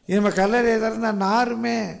 இனிமேல் கல்லறை திறந்தால்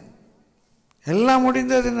நாருமே, எல்லாம்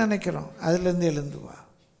முடிந்ததுன்னு நினைக்கிறோம். அதுலேருந்து எழுந்து வா.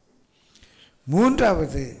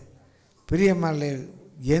 மூன்றாவது, பிரியமான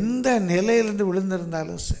எந்த நிலையிலிருந்து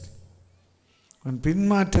விழுந்திருந்தாலும் சரி, உன்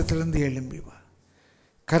பின்மாற்றத்திலிருந்து எழும்பி வா.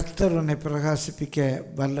 கர்த்தர் உன்னை பிரகாசிப்பிக்க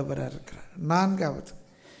வல்லவராக இருக்கிறார். நான்காவது,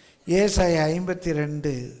 ஏசாயா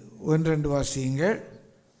 52:1-2 வாசியுங்கள்.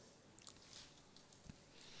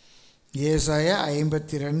 ஏசாயா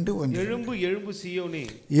 52:1. எழும்பு எழும்பு சீயோனே,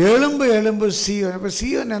 எழும்பு எழும்பு சீயோன். இப்போ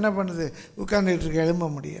சீயோன் என்ன பண்ணுது? உட்கார்ந்துட்டு இருக்க, எழும்ப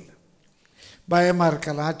முடியலை. பயமாக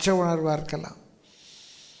இருக்கலாம், அச்ச உணர்வாக இருக்கலாம்.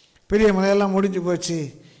 பெரிய மலையெல்லாம் முடிஞ்சு போச்சு,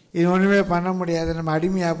 இது ஒன்றுமே பண்ண முடியாது, நம்ம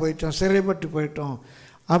அடிமையாக போயிட்டோம், சிறைப்பட்டு போயிட்டோம்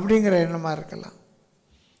அப்படிங்கிற எண்ணமாக இருக்கலாம்.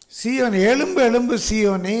 சீயோன், எழும்பு எழும்பு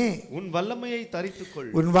சீயோனே, உன் வல்லமையை தரித்துக்கொள்,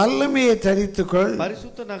 உன் வல்லமையை தரித்துக்கொள்.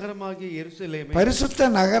 பரிசுத்த நகரமாகிய எருசலேமே, பரிசுத்த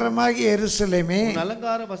நகரமாகிய எருசலேமே, உன்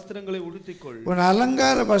அலங்கார வஸ்திரங்களை உடுத்திக்கொள், உன்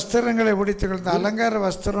அலங்கார வஸ்திரங்களை உடுத்திக்கொள். இந்த அலங்கார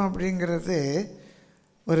வஸ்திரம் அப்படிங்கிறது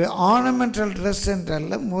ஒரு ஆர்னமெண்டல் ட்ரெஸ்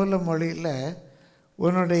என்றல்ல, மூல மொழியில்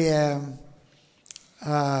உன்னுடைய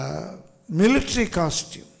மிலிட்ரி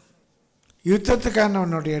காஸ்டியூம், யுத்தத்துக்கான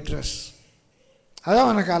உன்னுடைய ட்ரெஸ், அதான்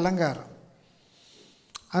உனக்கு அலங்காரம்.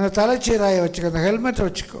 அந்த தலைச்சீராயை வச்சுக்கோ, அந்த ஹெல்மெட்டை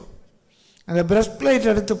வச்சுக்கோ, அந்த பிரஸ்ட் பிளேட்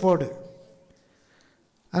எடுத்து போடு,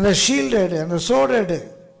 அந்த ஷீல்டு எடு, அந்த சோடு எடு,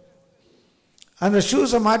 அந்த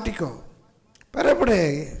ஷூஸை மாட்டிக்கோ. பெறப்படு,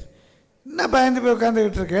 என்ன பயந்து போய்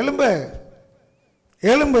உட்காந்துக்கிட்டு இருக்க? எலும்பு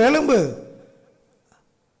எலும்பு எலும்பு,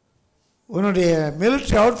 உன்னுடைய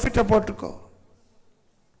மிலிட்ரி அவுட்ஃபிட்டை போட்டுக்கோ.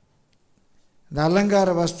 இந்த அலங்கார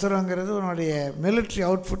வஸ்திரங்கிறது உன்னுடைய மிலிட்ரி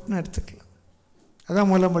அவுட்ஃபிட்னு எடுத்துக்கலாம். அதான்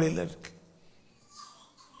மூலமொழியில் இருக்கு.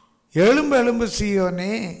 எழும்பு எழும்பு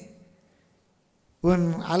சீயோனே, உன்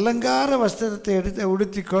அலங்கார வஸ்திரத்தை எடுத்து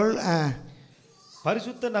உடுத்திக்கொள்.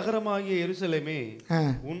 பரிசுத்த நகரமாகிய எருசலேமே,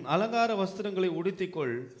 உன் அலங்கார வஸ்திரங்களை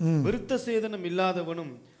உடுத்திக்கொள். விருத்த சேதனம்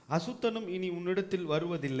இல்லாதவனும் அசுத்தனும் இனி உன்னிடத்தில்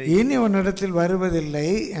வருவதில்லை, இனி உன்னிடத்தில் வருவதில்லை.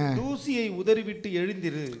 தூசியை உதறிவிட்டு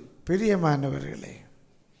எழுந்திரு. பிரியமானவர்களே,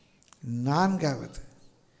 நான்காவது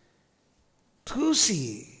தூசி.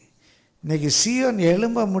 இன்னைக்கு சீயோன்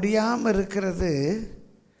எழும்ப முடியாமல் இருக்கிறது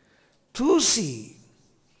தூசி.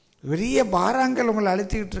 பெரிய பாராங்கள் உங்களை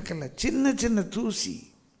அழுத்திக்கிட்டு இருக்கல, சின்ன சின்ன தூசி,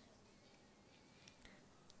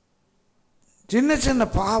 சின்ன சின்ன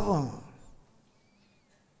பாவம்,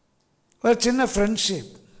 ஒரு சின்ன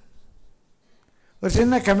ஃப்ரெண்ட்ஷிப், ஒரு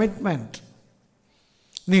சின்ன கமிட்மெண்ட்.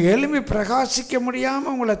 நீங்கள் எழுப்பி பிரகாசிக்க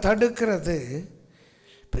முடியாமல் உங்களை தடுக்கிறது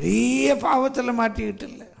பெரிய பாவத்தில் மாட்டிக்கிட்டு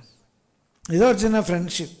இல்லை, ஏதோ ஒரு சின்ன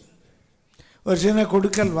ஃப்ரெண்ட்ஷிப், ஒரு சின்ன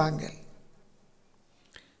கொடுக்கல் வாங்கல்,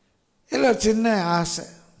 இல்லை ஒரு சின்ன ஆசை,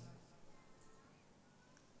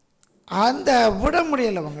 அந்த விட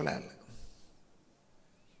முடியலை உங்களால்,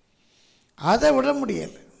 அதை விட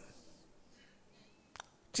முடியலை.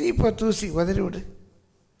 இப்போ தூசி உதறி விடு.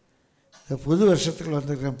 இந்த புது வருஷத்துக்குள்ள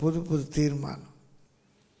வந்துருக்கேன், புது புது தீர்மானம்.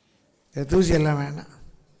 இந்த தூசி எல்லாம் வேணாம்.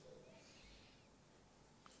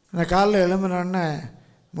 நான் காலைல எழும்பினோடனே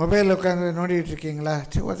மொபைலில் உட்காந்து நோண்டிகிட்டு இருக்கீங்களா,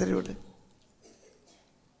 சரி உதறி விடு.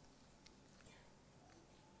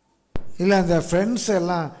 இல்லை அந்த ஃப்ரெண்ட்ஸ்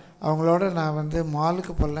எல்லாம் அவங்களோட நான்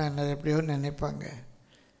மாலுக்கு போகலாம், என்ன எப்படியோ நினைப்பாங்க,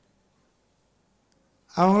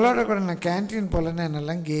 அவங்களோட கூட நான் கேன்டீன் போகலன்னு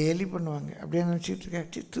என்னெல்லாம் கேலி பண்ணுவாங்க, அப்படியே நினச்சிட்டு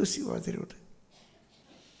இருக்கேன். தூசி உதறி விடு.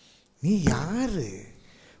 நீ யார்?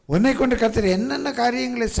 உன்னை கொண்டு கர்த்தர் என்னென்ன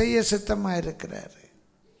காரியங்களை செய்ய சித்தமாக இருக்கிறாரு.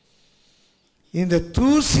 இந்த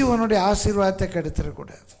தூசி உன்னுடைய ஆசீர்வாதத்தை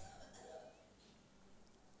கெடுத்துடக்கூடாது.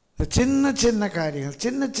 சின்ன சின்ன காரியங்கள்,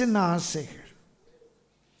 சின்ன சின்ன ஆசைகள்,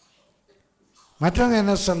 மற்றவங்க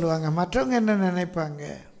என்ன சொல்லுவாங்க, மற்றவங்க என்ன நினைப்பாங்க,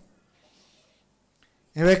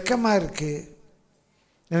 வெக்கமாக இருக்கு,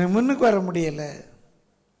 எனக்கு முன்னுக்கு வர முடியலை,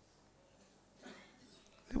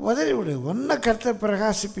 உதறி விடு. ஒன்றை கர்த்தர்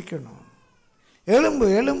பிரகாசிப்பிக்கணும். எலும்பு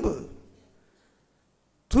எலும்பு,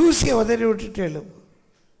 தூசியை உதறி விட்டுட்டு எலும்பு.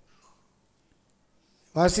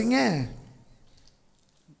 வாசிங்க.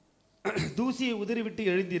 தூசியை உதறிவிட்டு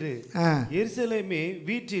எழுந்திரு, எருசலேமே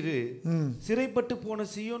வீற்றிரு, சிறைப்பட்டு போன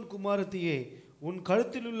சீயோன் குமாரத்தியே உன்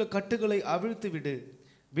கழுத்தில் உள்ள கட்டுகளை அவிழ்த்து விடு.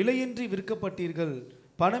 விலையின்றி விற்கப்பட்டீர்கள்,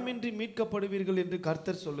 பணமின்றி மீட்கப்படுவீர்கள் என்று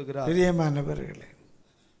கர்த்தர் சொல்லுகிறார். பிரியமானவர்களே,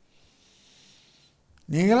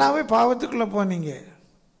 நீங்களாவே பாவத்துக்குள்ளே போனீங்க,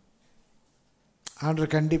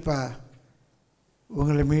 ஆண்டவர் கண்டிப்பாக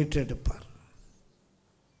உங்களை மீட்டெடுப்பார்.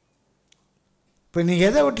 இப்போ நீங்கள்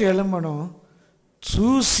எதை விட்டு எழும்பணும்?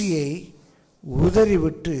 தூசியை உதறி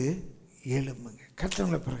விட்டு எழும்புங்க. கர்த்தர்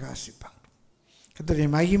உங்களை பிரகாசிப்பார். கர்த்தருடைய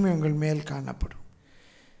மகிமை உங்கள் மேல் காணப்படும்.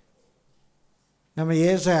 நம்ம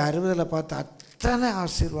ஏசாயா 60 பார்த்த அத்தனை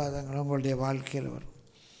ஆசீர்வாதங்கள் உங்களுடைய வாழ்க்கையில் வரும்.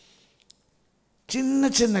 சின்ன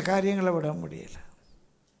சின்ன காரியங்களை விட முடியலை.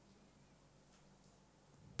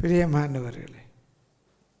 பிரியமானவர்களே,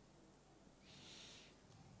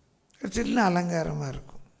 சின்ன அலங்காரமாக இருக்கும்,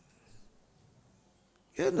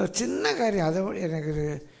 இந்த சின்ன காரியம். அதை விட எனக்கு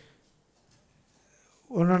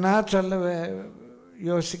ஒன்றுனா சொல்ல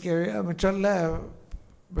சொல்ல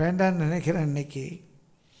வேண்டான்னு நினைக்கிறேன். அன்னைக்கு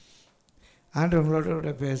ஆண்டவர் உங்களோட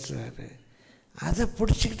கூட பேசுவார். அதை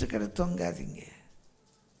பிடிச்சிக்கிட்டு இருக்கிற தொங்காதீங்க.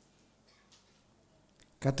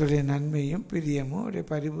 கர்த்தருடைய நன்மையும் பிரியமும் அவருடைய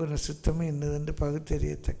பரிபூர்ண சுத்தமும் என்னதென்று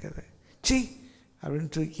பகுத்தறியத்தக்கதை சி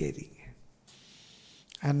அப்படின்னு தூக்கி எறிங்க.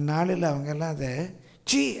 அந்நாளில் அவங்கெல்லாம் அதை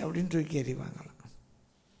சி அப்படின்னு தூக்கி எறிவாங்களாம்.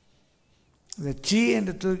 அந்த சி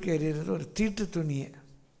என்று தூக்கி எறிகிறது ஒரு தீட்டு துணியை,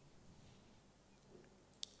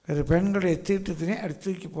 ஒரு பெண்களுடைய தீட்டு துணியை அப்படி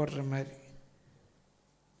தூக்கி போடுற மாதிரி.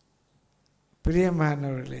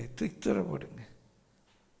 பிரியமானவர்களே, தூக்கி தூர போடுங்க.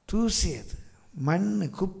 தூசி, அது மண்,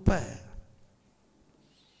 குப்பை.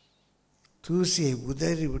 தூசியை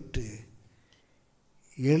உதறி விட்டு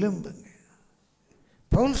எழும்புங்க.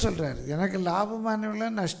 பவுல் சொல்கிறார், எனக்கு லாபமானவர்கள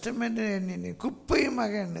நஷ்டம் என்று எண்ணினேன்,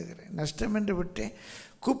 குப்பையுமாக எண்ணுகிறேன். நஷ்டம் என்று விட்டேன்,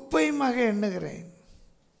 குப்பையுமாக எண்ணுகிறேன்,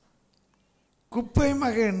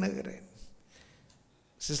 குப்பையுமாக எண்ணுகிறேன்.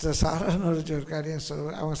 சிஸ்டர் சாரான்னு ஒரு காரியம்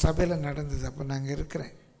அவங்க சபையில் நடந்தது. அப்போ நாங்கள்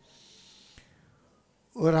இருக்கிறேன்.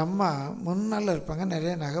 ஒரு அம்மா முன்னால் இருப்பாங்க,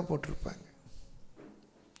 நிறைய நகை போட்டிருப்பாங்க.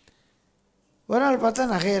 ஒரு நாள் பார்த்தா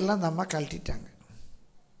நகையெல்லாம் அந்த அம்மா கழட்டிட்டாங்க.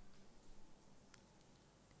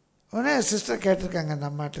 உடனே சிஸ்டர் கேட்டிருக்காங்க அந்த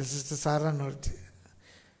அம்மாட்ட, சிஸ்டர் சாரான்னு ஒருத்தி.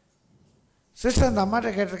 சிஸ்டர் அந்த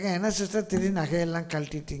அம்மாட்ட கேட்டிருக்கேன், என்ன சிஸ்டர் திடீர்னு நகையெல்லாம்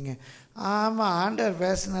கழட்டிட்டீங்க? ஆமாம், ஆண்டவர்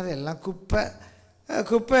பேசினார், எல்லாம் குப்பை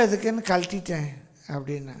குப்பை எதுக்குன்னு கழட்டிட்டேன்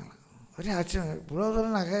அப்படின்னாங்களாம். ஒரே ஆச்சரியம், இவ்வளோ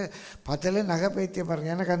தூரம் நகை பார்த்தாலே நகை பைத்தியம்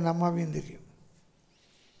பாருங்கள். எனக்கு அந்த அம்மாவையும் தெரியும்.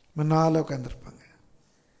 முன்னால் உட்காந்துருப்பாங்க.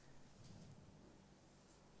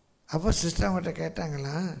 அப்போ சிஸ்டர் அவங்கள்ட்ட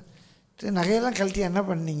கேட்டாங்களா, சரி நகையெல்லாம் கழட்டி என்ன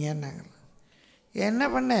பண்ணீங்கன்னாங்களாம். என்ன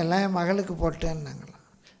பண்ண, எல்லாம் என் மகளுக்கு போட்டேன்னாங்களாம்.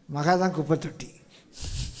 மகா தான் குப்பை தொட்டி.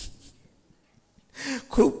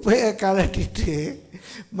 குப்பையை கழட்டிட்டு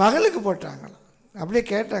மகளுக்கு போட்டாங்களாம். அப்படியே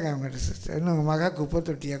கேட்டாங்க அவங்ககிட்ட, சிஸ்டர் இன்னும் உங்கள் மகா குப்பை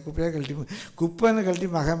தொட்டியா, குப்பையாக கழட்டி குப்பைன்னு கழட்டி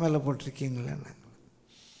மகா மேலே போட்டிருக்கீங்களேன்னாங்க.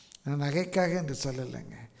 நான் நகைக்காக என்று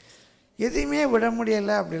சொல்லலைங்க. எதையுமே விட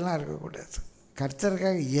முடியலை அப்படிலாம் இருக்கக்கூடாது.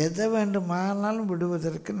 கர்த்தருக்காக எதை வேண்டுமானாலும்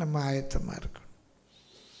விடுவதற்கு நம்ம ஆயத்தமாக இருக்கணும்.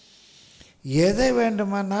 எதை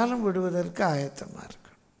வேண்டுமானாலும் விடுவதற்கு ஆயத்தமாக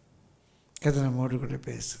இருக்கணும். கர்த்தர் நம்மோடு கூட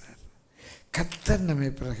பேசுகிறார். கர்த்தர் நம்மை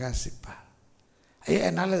பிரகாசிப்பார். ஐயா,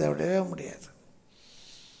 என்னால் இதை விடவே முடியாது,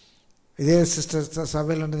 இதே சிஸ்டர்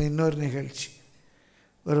சபையில் நடந்த இன்னொரு நிகழ்ச்சி.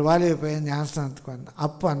 ஒரு வாலிப பையன் ஞானஸ்தானத்துக்கு வந்தான்.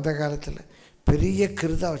 அப்போ அந்த காலத்தில் பெரிய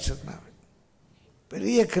கிருதா வச்சுருந்தான்.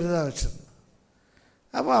 பெரிய கிருதா வச்சுருந்தான்.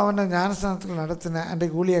 அப்போ அவனை ஞானஸ்தானத்துக்கு நடத்தினேன்.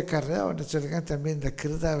 அன்றைக்கு ஊழியக்காரர் அவன்கிட்ட சொல்லியிருக்கேன், தம்பி இந்த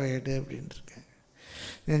கிருதாவை எடு அப்படின்ட்டு இருக்கேன்.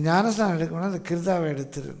 இந்த ஞானஸ்தானம் எடுக்கணும்னா அந்த கிருதாவை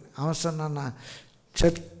எடுத்துரு. அவன் சொன்னான், நான்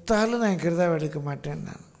செத்தாலும் நான் என் கிருதாவை எடுக்க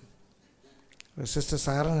மாட்டேன்னு. நான் சிஸ்டர்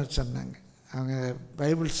சாரன்னு சொன்னாங்க, அவங்க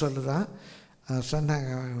பைபிள் சொல்லுதான்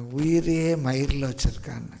சொன்னாங்க, உயிரையே மயிரில்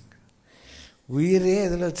வச்சுருக்கான்னாங்க. உயிரே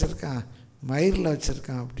எதில் வச்சுருக்கான்? மயிரில்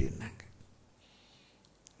வச்சுருக்கான் அப்படின்னாங்க.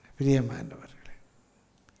 பிரியமானவர்களே,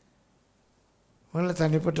 உங்களை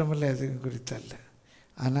தனிப்பட்ட முறையில் எதுவும் குறித்தல்ல.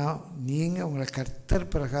 ஆனால் நீங்கள் உங்களை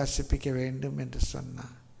கர்த்தர் பிரகாசிப்பிக்க வேண்டும் என்று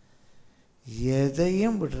சொன்னால்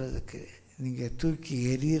எதையும் விடுறதுக்கு நீங்கள் தூக்கி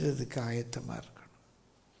எறிகிறதுக்கு ஆயத்தமாக இருக்கணும்.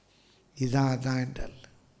 இதான் அதான் என்றல்ல,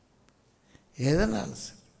 எதனாலும்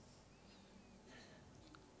சரி.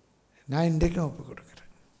 நான் இன்றைக்கும் ஒப்பு கொடுக்குறேன்.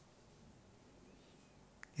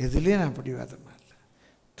 எதுலேயும் நான் பிடிவாதமாக இல்லை.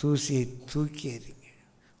 தூசியை தூக்கி எறிங்க,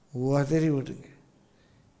 உதறி விடுங்க.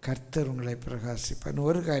 கர்த்தர் உங்களை பிரகாசிப்பார்.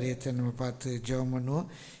 ஒரு காரியத்தை நம்ம பார்த்து ஜெபம் பண்ணுவோம்.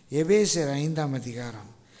 எபேசியர் 5ஆம்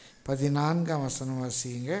அதிகாரம் 14ஆம் வசனம்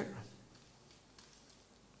வாசியுங்க.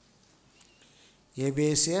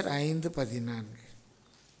 எபேசியர் 5:14.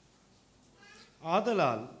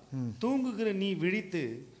 ஆதலால் தூங்குகிற நீ விழித்து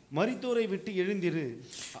மரித்தோரை விட்டு எழுந்திரு.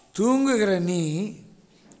 தூங்குகிற நீ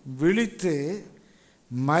விழித்து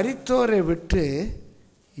மரித்தோரை விட்டு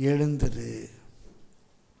எழுந்திரு.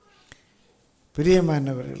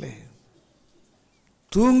 பிரியமானவர்களே,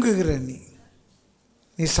 தூங்குகிற நீ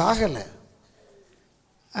சாகலை.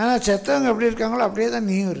 ஆனால் செத்தவங்க எப்படி இருக்காங்களோ அப்படியே தான்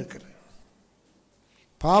நீயும் இருக்கிற.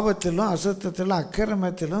 பாவத்திலும் அசுத்தத்திலும்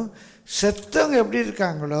அக்கிரமத்திலும் செத்தவங்க எப்படி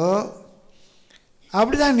இருக்காங்களோ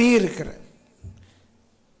அப்படி தான் நீ இருக்கிற.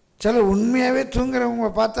 சில உண்மையாகவே தூங்குறவங்க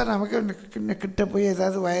பார்த்தா நமக்கு கிட்ட போய்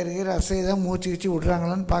ஏதாவது வயிறு அசைதான் மூச்சு கிச்சு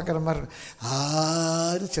விட்றாங்களான்னு பார்க்குற மாதிரி இருக்கும்.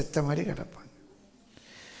 ஆறு செத்த மாதிரி கிடப்பாங்க.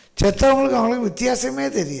 செத்தவங்களுக்கு அவங்களுக்கு வித்தியாசமே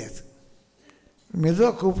தெரியாது.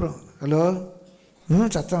 மெதுவாக கூப்பிடுவோம், ஹலோ,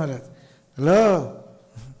 சத்தம் வராது. ஹலோ,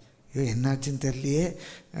 ஐயோ என்னாச்சுன்னு தெரியலையே,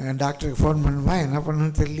 டாக்டருக்கு ஃபோன் பண்ணுமா, என்ன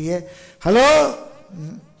பண்ணணும்னு தெரியலையே, ஹலோ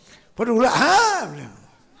போட்டு உள்ள அப்படின்னு.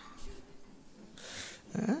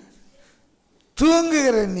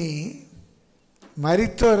 தூங்குகிற நீ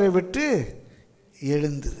மரித்தோரை விட்டு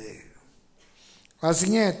எழுந்துரு.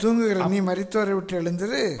 வாசிங்க, தூங்குகிற நீ மரித்தோரை விட்டு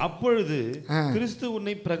எழுந்துரு, அப்பொழுது கிறிஸ்து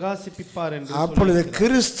உன்னை பிரகாசிப்பார் என்று. அப்பொழுது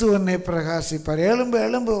கிறிஸ்து உன்னை பிரகாசிப்பார். எழும்பு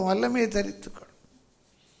எழும்பு, வல்லமையை தரித்துக்கொள்.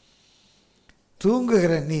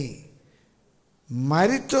 தூங்குகிற நீ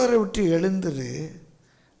மரித்தோரை விட்டு எழுந்துரு,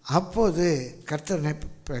 அப்போது கர்த்தனை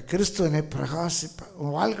கிறிஸ்துவனை பிரகாசிப்பார்.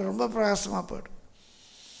 உன் வாழ்க்கை ரொம்ப பிரகாசமாக போயிடும்.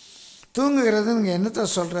 தூங்குகிறது நீங்கள் என்னத்தை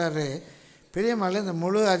சொல்கிறாரு? பெரியம்மாள் இந்த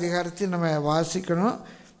முழு அதிகாரத்தையும் நம்ம வாசிக்கணும்.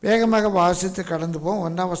 வேகமாக வாசித்து கடந்து போவோம்.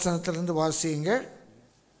 1ஆம் வசனத்திலிருந்து வாசியுங்க.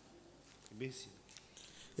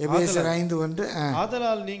 எபேசியர் 5:1.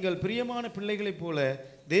 ஆதலால் நீங்கள் பிரியமான பிள்ளைகளைப் போல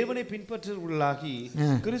தேவனை பின்பற்றுவர்களாகி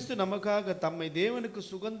கிறிஸ்து நமக்காக தம்மை தேவனுக்கு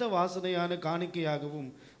சுகந்த வாசனையான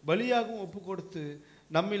காணிக்கையாகவும் பலியாகவும் ஒப்பு கொடுத்து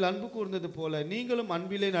நம்மில் அன்பு கூர்ந்தது போல நீங்களும்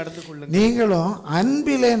அன்பிலே நடந்து கொள்ளுங்க. நீங்களும்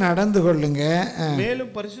அன்பிலே நடந்து கொள்ளுங்க.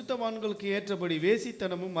 மேலும் பரிசுத்தவான்களுக்கு ஏற்றபடி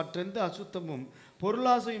வேசித்தனமும் மற்றெந்த அசுத்தமும்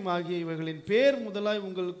பொருளாசையும் ஆகிய இவைகளின் பேர் முதலாய்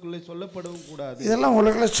உங்களுக்குள்ளே சொல்லப்படவும் கூடாது. இதெல்லாம்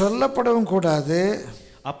உலகில சொல்லப்படவும் கூடாது.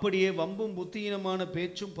 அப்படியே வம்பும் புத்தியீனமான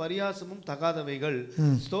பேச்சும் பரியாசமும் தகாதவைகள்.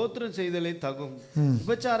 ஸ்தோத்திரம் செய்தலே தகும்.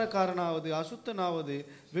 விபச்சாரக்காரனாவது அசுத்தனாவது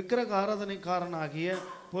விக்கிரக ஆராதனைக்காரனாகிய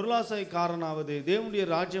பொருளாசைக்காரனாவது தேவனுடைய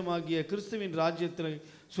ராஜ்யமாகிய கிறிஸ்துவின் ராஜ்யத்தில்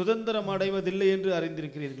சுதந்திரம் அடைவதில்லை என்று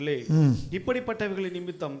அறிந்திருக்கிறீர்களே. இப்படிப்பட்டவர்களின்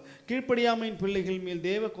நிமித்தம் கீழ்ப்படியாமையின் பிள்ளைகள் மேல்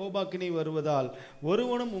தேவ கோபாக்கினை வருவதால்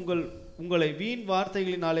ஒருவனும் உங்களை வீண்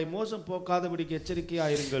வார்த்தைகளினாலே மோசம் போக்காதபடிக்கு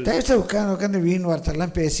எச்சரிக்கையாயிருங்கள். உட்காந்து வீண்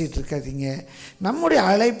வார்த்தைலாம் பேசிகிட்டு இருக்காதீங்க. நம்முடைய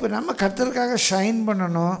அழைப்பு நம்ம கர்த்தருக்காக ஷைன்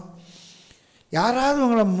பண்ணணும். யாராவது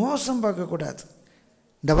உங்களை மோசம் பார்க்கக்கூடாது.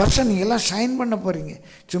 இந்த வருஷம் நீங்கள் எல்லாம் ஷைன் பண்ண போகிறீங்க.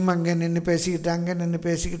 சும்மா அங்கே நின்று பேசிக்கிட்டு அங்கே நின்று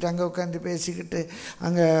பேசிக்கிட்டு அங்கே உட்காந்து பேசிக்கிட்டு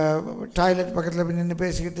அங்கே டாய்லெட் பக்கத்தில் போய் நின்று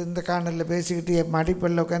பேசிக்கிட்டு இந்த கார்னரில் பேசிக்கிட்டு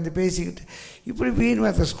மடிப்பல்ல உட்காந்து பேசிக்கிட்டு இப்படி வீண்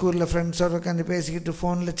வார்த்தை ஸ்கூலில் ஃப்ரெண்ட்ஸோடு உட்காந்து பேசிக்கிட்டு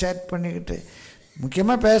ஃபோனில் சேட் பண்ணிக்கிட்டு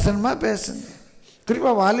முக்கியமாக பேசணுமா பேசுங்க.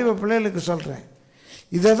 குறிப்பாக வாலிப பிள்ளைகளுக்கு சொல்கிறேன்,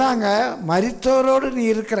 இதை தாங்க மரித்தோரோடு நீ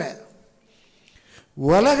இருக்கிற.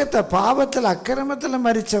 உலகத்தை பாவத்தில் அக்கிரமத்தில்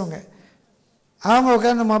மரித்தவங்க அவங்க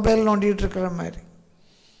உட்காந்து மொபைல் நோண்டிகிட்டு இருக்கிற மாதிரி,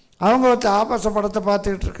 அவங்க ஒருத்தர் ஆபாச படத்தை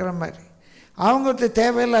பார்த்துக்கிட்டு இருக்கிற மாதிரி, அவங்க ஒருத்தர்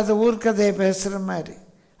தேவையில்லாத ஊர்க்கதையை பேசுகிற மாதிரி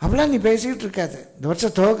அப்படிலாம் நீ பேசிக்கிட்டு இருக்காது. இந்த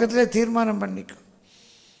வருஷம் துவக்கத்திலே தீர்மானம் பண்ணிக்கும்.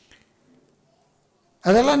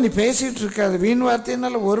 அதெல்லாம் நீ பேசிகிட்டு இருக்காது. வீண்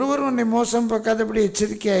வார்த்தையினால ஒருவரும் உன்னை மோசம் பார்க்காதபடி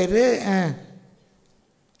எச்சரிக்கையாயிரு.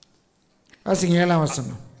 வாசிங்க 7ஆம்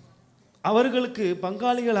வசனம். அவர்களுக்கு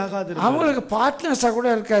பங்காளிகள் ஆகாது, அவங்களுக்கு பார்ட்னர்ஸாக கூட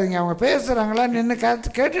இருக்காதிங்க. அவங்க பேசுகிறாங்களா நின்று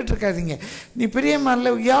கேட்டுட்டு இருக்காதிங்க. நீ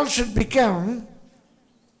பிரியமான we all should become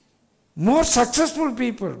more successful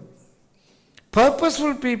people,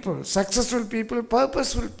 purposeful people, successful people,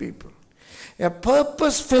 purposeful people, a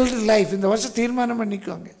purpose filled life. இந்த வருஷம் தீர்மானம்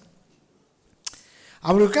பண்ணிக்கோங்க.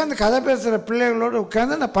 அவர் உட்காந்து கதை பேசுகிற பிள்ளைகளோடு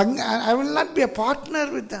உட்காந்து நான் I will not be a partner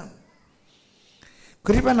with them.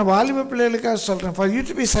 குறிப்பாக நான் வாலிப பிள்ளைகளுக்காக சொல்கிறேன், for you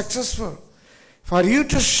to be successful, for you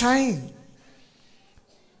to shine.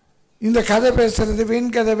 இந்த கதை பேசுகிறது, வீண்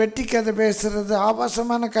கதை, வெட்டி கதை பேசுகிறது,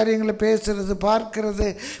 ஆபாசமான காரியங்களை பேசுகிறது, பார்க்கறது,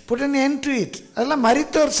 put an end to it. அதெல்லாம்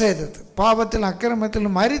மரித்தோர் செய்கிறது, பாவத்தில்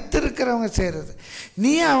அக்கிரமத்தில் மரித்திருக்கிறவங்க செய்கிறது.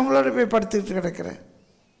 நீ அவங்களோட போய் படுத்துக்கிட்டு கிடக்கிற.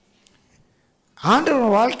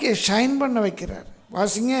 ஆண்டவர் வாழ்க்கையை ஷைன் பண்ண வைக்கிறார்.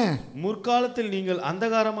 வாசிங்க. முற்காலத்தில் நீங்கள்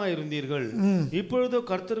அந்தகாரமாய் இருந்தீர்கள், இப்பொழுதோ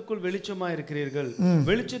கர்த்தருக்குள் வெளிச்சமாய் இருக்கிறீர்கள்.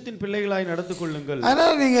 வெளிச்சத்தின் பிள்ளைகளாய் நடந்து கொள்ளுங்கள்.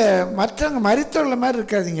 அதனால நீங்க மற்றவங்க மரித்தவர்கள மாதிரி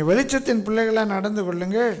இருக்காதீங்க, வெளிச்சத்தின் பிள்ளைகளாய் நடந்து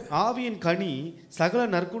கொள்ளுங்கள். ஆவியின் கனி சகல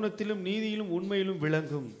நற்குணத்திலும் நீதியிலும் உண்மையிலும்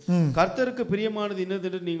விளங்கும். கர்த்தருக்கு பிரியமானது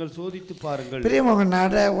இன்னதென்று நீங்கள் சோதித்து பாருங்கள். பிரியமாக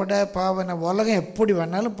நட உட பாவனை உலகம் எப்படி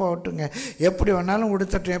வேணாலும் போகட்டுங்க, எப்படி வேணாலும்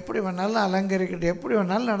உடுத்தட்டும், எப்படி வேணாலும் அலங்கரிக்கட்டும், எப்படி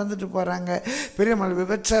வேணாலும் நடந்துட்டு போகிறாங்க. பிரியமான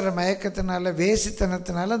விபச்சார மயக்கத்தினால,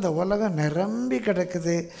 வேசித்தனத்தினால இந்த உலகம் நிரம்பி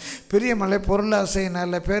கிடக்குது. பிரியமலை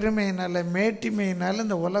பொருளாசையினால், பெருமையினால், மேட்டிமையினால்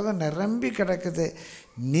இந்த உலகம் நிரம்பி கிடக்குது.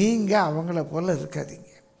 நீங்கள் அவங்கள போல்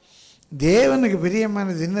இருக்காதீங்க. தேவனுக்கு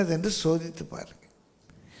பிரியமானது என்னது என்று சோதித்து பாருங்கள்.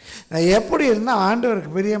 நான் எப்படி இருந்தால்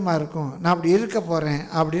ஆண்டவருக்கு பிரியமாக இருக்கும், நான் அப்படி இருக்க போகிறேன்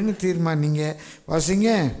அப்படின்னு தீர்மானிங்க. வாசிங்க.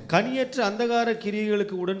 கனியற்ற அந்தகார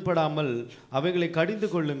கிரியைகளுக்கு உடன்படாமல் அவைகளை கடிந்து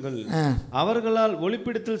கொள்ளுங்கள். அவர்களால்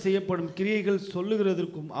ஒளிப்பிடத்தில் செய்யப்படும் கிரியைகள்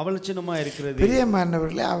சொல்லுகிறதற்கும் அவலட்சணமாக இருக்கிறது.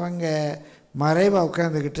 பிரியமானவர்களே, அவங்க மறைவாக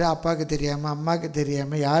உட்காந்துக்கிட்டு அப்பாவுக்கு தெரியாமல், அம்மாவுக்கு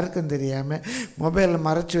தெரியாமல், யாருக்கும் தெரியாமல் மொபைலில்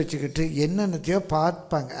மறைச்சி வச்சுக்கிட்டு என்னென்னத்தையோ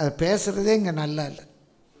பார்ப்பாங்க. அதை பேசுகிறதே இங்கே நல்லா இல்லை,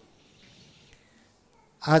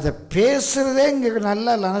 அதை பேசுகிறதே இங்கே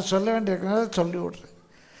நல்லா இல்லை. ஆனால் சொல்ல வேண்டியிருக்கனால சொல்லி விட்றேன்.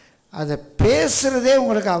 அதை பேசுகிறதே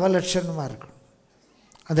உங்களுக்கு அவலட்சணமாக இருக்கணும்.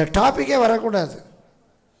 அந்த டாப்பிக்கே வரக்கூடாது.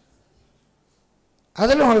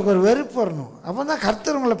 அதில் உங்களுக்கு ஒரு வெறுப்பு வரணும். அப்போ தான்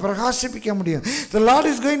கர்த்தர் உங்களை பிரகாசிப்பிக்க முடியும். The Lord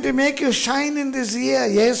is going to make you shine in this year.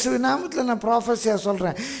 இயேசு நாமத்தில் நான் ப்ராஃபஸியாக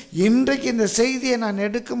சொல்கிறேன். இன்றைக்கு இந்த செய்தியை நான்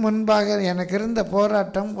எடுக்கும் முன்பாக எனக்கு இருந்த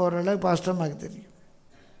போராட்டம் ஓரளவு பாஸ்டமாக தெரியும்.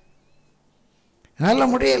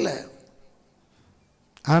 என்னால் முடியலை.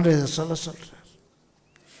 ஆண்டவர் இதை சொல்கிறார்.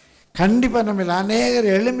 கண்டிப்பாக நம்ம அநேகர்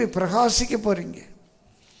எழும்பி பிரகாசிக்க போகிறீங்க.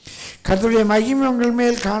 கர்த்தருடைய மகிமை உங்கள்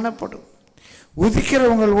மேல் காணப்படும். உதிக்கிற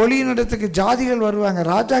உங்கள் ஒளியினிடத்துக்கு ஜாதிகள் வருவாங்க,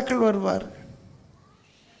 ராஜாக்கள் வருவார்,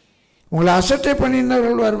 உங்களை அசட்டை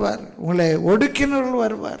பண்ணினவர்கள் வருவார், உங்களை ஒடுக்கினவர்கள்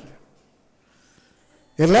வருவார்.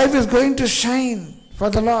 Your life is going to shine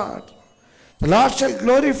for the Lord. The Lord shall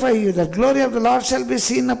glorify you. The glory of the Lord shall be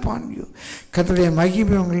seen upon you. கர்த்தருடைய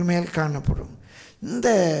மகிமை உங்கள் மேல் காணப்படும். இந்த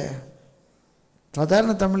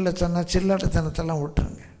சாதாரண தமிழில் சொன்னால் சில்லாட்டத்தனத்தெல்லாம்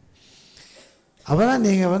விட்டுருங்க. அப்போ தான்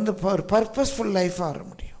நீங்கள் ஒரு பர்பஸ்ஃபுல் லைஃபாக ஆக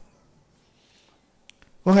முடியும்.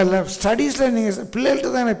 உங்கள் ஸ்டடீஸில் நீங்கள் பிள்ளைகள்கிட்ட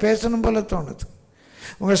தான் எனக்கு பேசணும் போல தோணுது.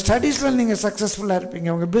 உங்கள் ஸ்டடீஸில் நீங்கள் சக்ஸஸ்ஃபுல்லாக இருப்பீங்க,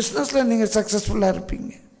 உங்கள் பிஸ்னஸில் நீங்கள் சக்ஸஸ்ஃபுல்லாக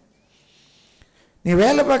இருப்பீங்க, நீங்கள்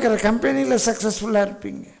வேலை பார்க்குற கம்பெனியில் சக்ஸஸ்ஃபுல்லாக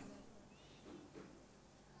இருப்பீங்க.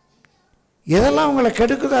 எதெல்லாம் உங்களை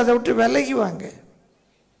கெடுக்குதோ அதை விட்டு விலகி வாங்க.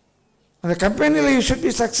 அந்த கம்பெனியில் யூ ஷுட்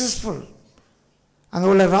பி சக்ஸஸ்ஃபுல். அங்கே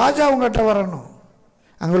உள்ள ராஜா உங்கள்கிட்ட வரணும்,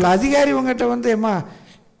 அங்கே உள்ள அதிகாரி உங்கள்கிட்ட ஏம்மா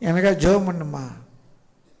எனக்கா ஜெபம் பண்ணுமா,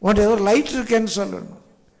 உங்கள்கிட்ட ஏதோ லைட் இருக்கேன்னு சொல்லணும்.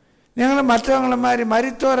 நீங்களும் மற்றவங்கள மாதிரி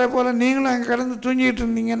மரித்தோரை போல் நீங்களும் அங்கே கடந்து தூங்கிட்டு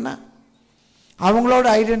இருந்தீங்கன்னா அவங்களோட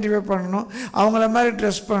ஐடென்டிஃபை பண்ணணும், அவங்கள மாதிரி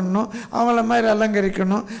ட்ரெஸ் பண்ணணும், அவங்கள மாதிரி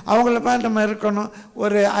அலங்கரிக்கணும், அவங்கள மாதிரி நம்ம இருக்கணும்.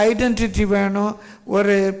 ஒரு ஐடென்டிட்டி வேணும்,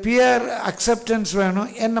 ஒரு பியர் அக்செப்டன்ஸ் வேணும்.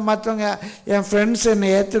 என்னை மற்றவங்க என் ஃப்ரெண்ட்ஸ் என்னை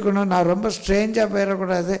ஏற்றுக்கணும், நான் ரொம்ப ஸ்ட்ரேஞ்சாக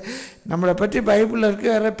போயிடக்கூடாது. நம்மளை பற்றி பைபிளில்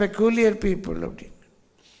இருக்குது வேறு பெக்கூலியர் பீப்புள் அப்படின்னு.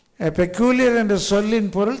 பெக்கூலியர் என்ற சொல்லின்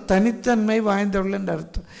பொருள் தனித்தன்மை வாய்ந்தவர்கள் என்ற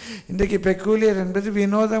அர்த்தம். இன்றைக்கு பெக்கூலியர் என்பது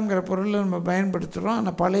வினோதங்கிற பொருளில் நம்ம பயன்படுத்துகிறோம்.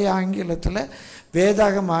 ஆனால் பழைய ஆங்கிலத்தில்,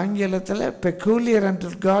 வேதாகம் ஆங்கிலத்தில் பெக்கூலியர் அண்ட்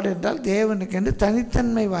காட் என்றால் தேவனுக்கு என்று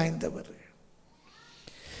தனித்தன்மை வாய்ந்தவர்.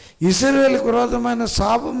 இஸ்ரவேலுக்கு விரோதமான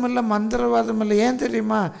சாபம் இல்லை, மந்திரவாதம் இல்லை. ஏன்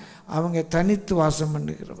தெரியுமா? அவங்க தனித்து வாசம்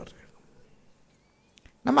பண்ணுகிறவர்கள்.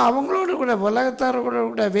 நம்ம அவங்களோடு கூட, உலகத்தாரோடு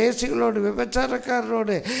கூட, வேசிகளோடு,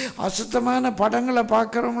 விபச்சாரக்காரரோடு, அசுத்தமான படங்களை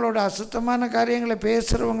பார்க்குறவங்களோடு, அசுத்தமான காரியங்களை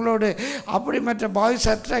பேசுகிறவங்களோடு, அப்படி மற்ற பாய்ஸ்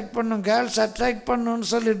அட்ராக்ட் பண்ணும், கேர்ள்ஸ் அட்ராக்ட் பண்ணணும்னு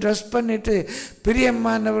சொல்லி ட்ரெஸ் பண்ணிவிட்டு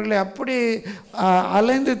பிரியமானவர்களை அப்படி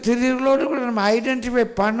அலைந்து திரிகளோடு கூட நம்ம ஐடென்டிஃபை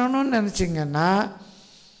பண்ணணும்னு நினச்சிங்கன்னா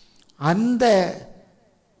அந்த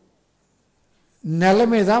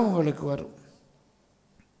நிலைமை தான் உங்களுக்கு வரும்.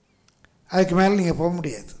 அதுக்கு மேலே நீங்கள் போக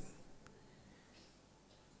முடியாது.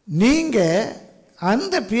 நீங்கள்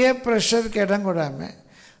அந்த பியர் ப்ரெஷருக்கு இடம் கொடாமல்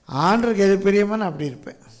ஆண்டருக்கு எது பிரியமோ நான் அப்படி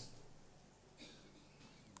இருப்பேன்.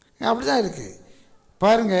 அப்படி தான் இருக்குது.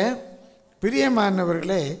 பாருங்கள்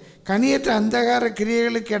பிரியமானவர்களே, கனியற்ற அந்தகார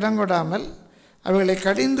கிரியைகளுக்கு இடம் கொடாமல் அவைகளை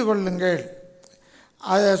கடிந்து கொள்ளுங்கள்.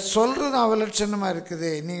 அதை சொல்கிறது அவலட்சணமாக இருக்குது.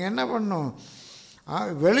 நீங்கள் என்ன பண்ணணும்?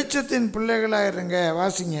 வெளிச்சத்தின் பிள்ளைகளாக இருங்க.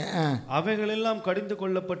 வாசிங்க. அவைகளெல்லாம் கடிந்து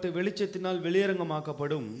கொள்ளப்பட்டு வெளிச்சத்தினால்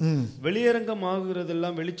வெளியரங்கமாக்கப்படும்.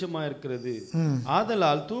 வெளியரங்கமாகிறதெல்லாம் வெளிச்சமாக இருக்கிறது.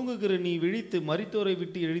 ஆதலால் தூங்குகிற நீ விழித்து மரித்தோரை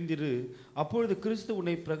விட்டு எழுந்திரு, அப்பொழுது கிறிஸ்து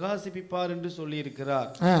உன்னை பிரகாசிப்பிப்பார் என்று சொல்லி இருக்கிறார்.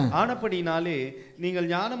 ஆனபடினாலே நீங்கள்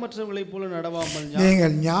ஞானமற்றவர்களைப் போல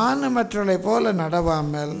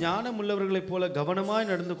நடவாமல் ஞானம் உள்ளவர்களைப் போல கவனமாய்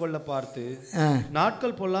நடந்து கொள்ள பார்த்து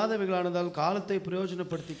நாட்கள் பொல்லாதவைகளானதால் காலத்தை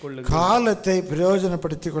பிரயோஜனப்படுத்திக் கொள்ளுங்கள்.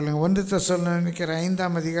 1 தெசலோனிக்கர்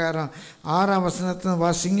 5ஆம் அதிகாரம் 6ஆம் வசனத்தை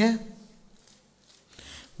வாசிங்க.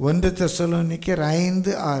 1 தெசலோனிக்கர்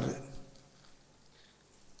 5:6.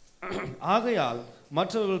 ஆகையால்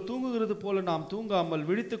மற்றவர்கள் தூங்குகிறது போல நாம் தூங்காமல்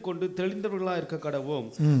விழித்துக் கொண்டு தெளிந்தவர்களா இருக்க கடவோம்.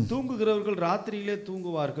 தூங்குகிறவர்கள் ராத்திரியிலே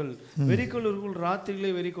தூங்குவார்கள், வெறிக்கொள்ளுவர்கள்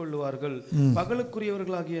ராத்திரியிலே வெறிக்கொள்ளுவார்கள்.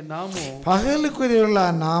 பகலுக்குரியவர்களாகிய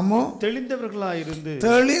நாமோ தெளிந்தவர்களா இருந்து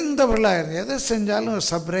எதை செஞ்சாலும்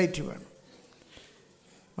சப்ரைட்டி வேணும்.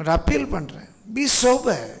 அப்பீல் பண்ணுறேன், பி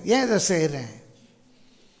சோபர். ஏன் இதை செய்கிறேன்?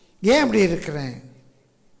 ஏன் அப்படி இருக்கிறேன்?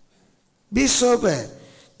 B sober.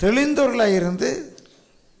 தெளிந்தவர்களாக இருந்து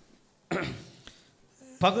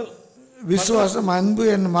விசுவாசம், அன்பு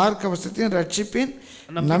என்னும் மார்க்க அவசத்தையும் ரட்சிப்பின்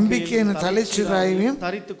நம்பிக்கை என்னும் தலைச்சுராயையும்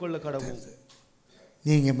தரித்து கொள்ள கடவுள்.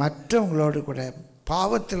 நீங்கள் மற்றவங்களோடு கூட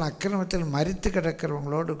பாவத்தில் அக்கிரமத்தில் மரித்து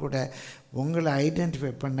கிடக்கிறவங்களோடு கூட உங்களை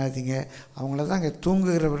ஐடென்டிஃபை பண்ணாதீங்க. அவங்கள தான் அங்கே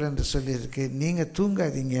தூங்குகிறவர் என்று சொல்லியிருக்கு. நீங்கள்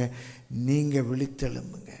தூங்காதீங்க, நீங்கள்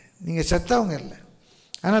விழித்தெழும்புங்க. நீங்கள் செத்தவங்க இல்லை,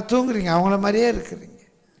 ஆனால் தூங்குறீங்க, அவங்கள மாதிரியே இருக்கிறீங்க.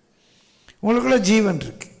 உங்களுக்குள்ள ஜீவன்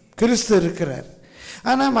இருக்கு, கிறிஸ்து இருக்கிறார்.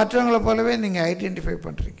 ஆனால் மற்றவங்கள போலவே நீங்கள் ஐடென்டிஃபை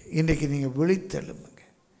பண்ணுறீங்க. இன்றைக்கி நீங்கள் விழித்தெழும்புங்க,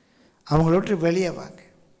 அவங்கள விட்டு வெளியே வாங்க.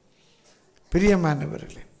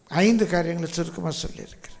 பிரியமானவர்களே, 5 காரியங்களை சுருக்கமாக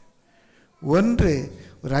சொல்லியிருக்கிறேன். 1,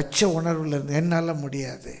 ஒரு அச்ச உணர்வில் இருந்து என்னால்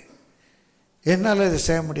முடியாது, என்னால் இதை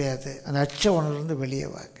செய்ய முடியாது, அந்த அச்ச உணர்வுலேருந்து வெளியே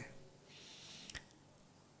வாங்க.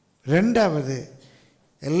 2வது,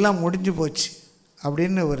 எல்லாம் முடிஞ்சு போச்சு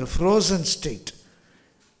அப்படின்னு ஒரு ஃப்ரோசன் ஸ்டேட்,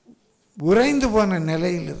 உறைந்து போன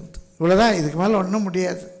நிலையிலிருந்து, இவ்வளோதான், இதுக்கு மேலே ஒன்றும்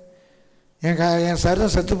முடியாது, என்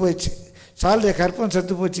சரீரம் செத்து போயிடுச்சு, சாலுடைய கற்பம்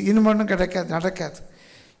செத்து போச்சு, இனிமே ஒன்றும் நடக்காது.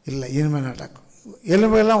 இல்லை, இனிமேல் நடக்கும்.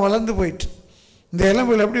 எலும்புகள்லாம் வளர்ந்து போயிட்டு, இந்த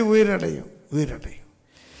எலும்புகள் எப்படி உயிரடையும்?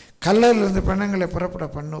 கல்லறிலிருந்து பிணங்களை புறப்பட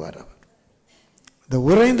பண்ணுவார் அவர். இந்த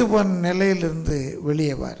உறைந்து போன நிலையிலிருந்து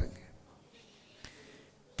வெளியே வாருங்க.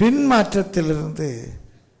 பின்மாற்றத்திலிருந்து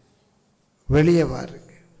வெளியே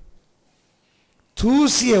வாருங்க.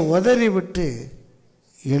 தூசியை உதறி விட்டு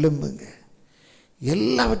எழும்புங்க.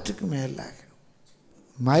 எல்லாவற்றுக்கும் மேலாக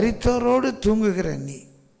மரித்தோரோடு தூங்குகிற நீ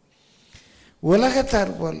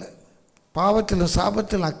உலகத்தார் போல பாவத்திலும்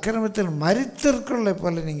சாபத்திலும் அக்கிரமத்திலும் மரித்திருக்கிறவர்களை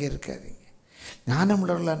போல நீங்கள் இருக்காதீங்க.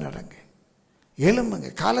 ஞானமுள்ளவர்களாக நடங்க, எழும்புங்க,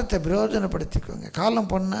 காலத்தை பிரயோஜனப்படுத்திக்கோங்க.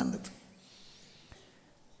 காலம் பொன்னானது,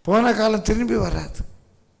 போன காலம் திரும்பி வராது.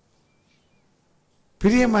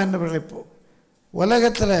 பிரியமானவர்களை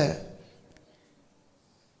உலகத்தில்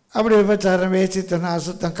அப்படி விபச்சாரம், வேசித்தனம்,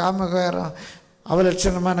 அசுத்தம், காமகாரம்,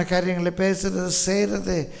 அவலட்சணமான காரியங்களை பேசுகிறது,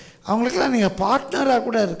 செய்கிறது, அவங்களுக்கெல்லாம் நீங்கள் பார்ட்னராக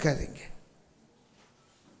கூட இருக்காதீங்க.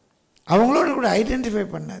 அவங்களோட கூட ஐடென்டிஃபை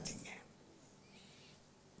பண்ணாதீங்க.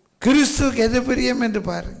 கிறிஸ்துவுக்கு எது பிரியம் என்று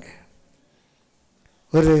பாருங்க.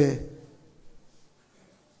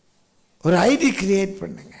 ஒரு ஐடி கிரியேட்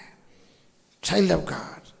பண்ணுங்க, சைல்ட் ஆஃப்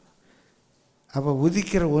காட். அப்போ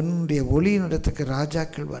உதிக்கிற ஒன்னுடைய ஒளியினிடத்துக்கு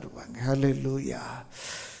ராஜாக்கள் வருவாங்க. ஹல்லேலூயா.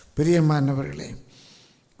 பிரியமானவர்களே,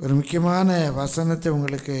 ஒரு முக்கியமான வசனத்தை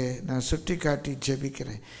உங்களுக்கு நான் சுட்டி காட்டி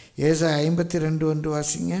ஜெபிக்கிறேன். ஏசாயா 52:1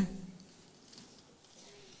 வாசிங்க.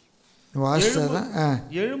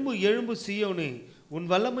 எழும்பு எழும்பு சீயோனே, உன்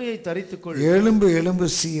வல்லமையை தரித்துக்கொள். எழும்பு எழும்பு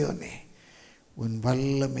சீயோனே, உன்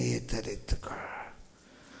வல்லமையை தரித்துக்கொள்,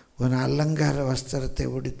 உன் அலங்கார வஸ்திரத்தை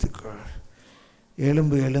உடுத்துக்கொள்.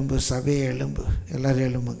 எலும்பு எலும்பு, சபையை எலும்பு. எல்லோரும்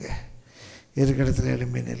எலும்புங்க, இருக்கிற இடத்துல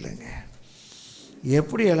எலும்பி நில்லுங்க.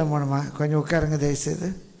 எப்படி எழும்பணுமா? கொஞ்சம் உட்காருங்க தயவுசெய்து,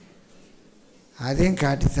 அதையும்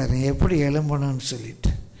காட்டித்தரேன் எப்படி எழும்பணும்னு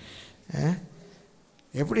சொல்லிட்டு.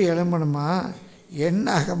 எப்படி எழும்பணுமா?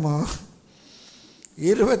 என்னாகமோ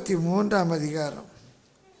 23ஆம் அதிகாரம்,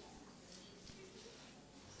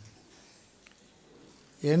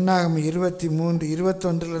 என்னாகமோ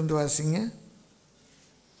 23:21 வாசிங்க.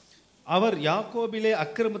 அவர் யாக்கோபிலே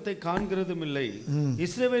அக்கிரமத்தை காண்கிறதும் இல்லை,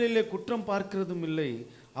 இஸ்ரவேலிலே குற்றம் பார்க்கிறதும் இல்லை.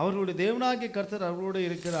 அவர்களுடைய தேவனாகிய கர்த்தர் அவர்களோடு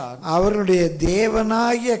இருக்கிறார். அவருடைய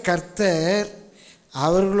தேவனாகிய கர்த்தர்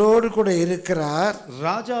அவர்களோடு கூட இருக்கிறார்.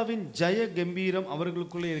 ராஜாவின் ஜெய கம்பீரம்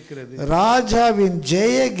அவர்களுக்குள்ளே இருக்கிறது. ராஜாவின்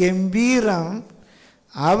ஜெய கம்பீரம்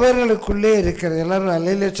அவர்களுக்குள்ளே இருக்கிறது. எல்லாரும்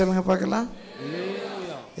அல்லேலூயா சொல்லுங்க பார்க்கலாம்.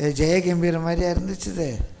 ஜெய கம்பீரம் மாதிரியா இருந்துச்சு.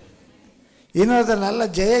 இன்னொருத்தர் நல்ல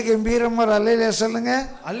ஜெய கம்பீரம் ஒரு அல்லேலூயா சொல்லுங்க.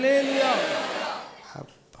 அல்லேலூயா.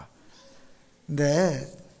 அப்பா, இந்த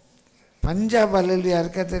பஞ்சாப் அல்லேலூயா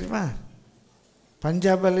இருக்கா தெரியுமா?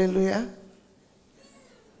 பஞ்சாப் அல்லேலூயா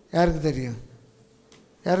யாருக்கு தெரியும்?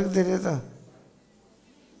 யாருக்கு தெரியாதோ?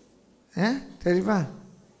 தெரியுமா?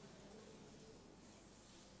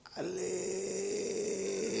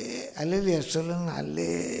 அல்லேலூயா சொல்லுங்க.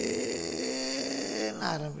 அல்லேன்னு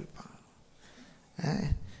ஆரம்பிப்பான்.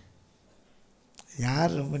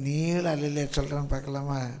 யார் ரொம்ப நீள அல்லேலூயா சொல்கிறான்னு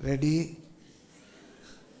பார்க்கலாமா? ரெடி?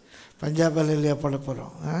 பஞ்சாப் அல்லேலூயா போட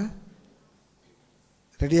போகிறோம்.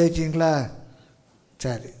 ரெடி ஆயிடுச்சிங்களா?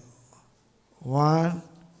 சரி, 1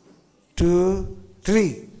 2 3.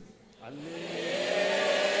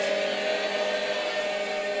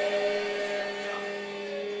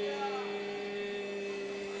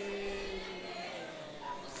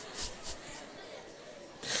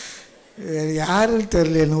 யாரும்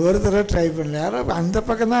தெரியல, ஒரு தடவை ட்ரை பண்ணல. யாரோ அந்த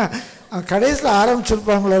பக்கம் தான் கடைசியில்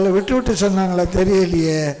ஆரம்பிச்சிருப்பாங்களோ, இல்லை விட்டு விட்டு சொன்னாங்களா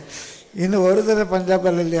தெரியலையே. இன்னும் ஒரு தடவை பஞ்சாப்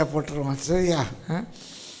அல்லேலூயா போட்டுருவோம். சரியா?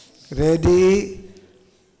 ரெடி?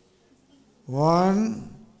 1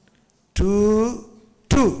 2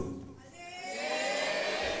 2.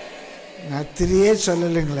 நான் 3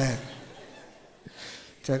 சொல்லலைங்களே.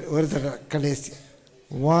 சரி, ஒரு தடவை கடைசி.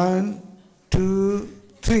 1 2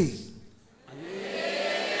 3.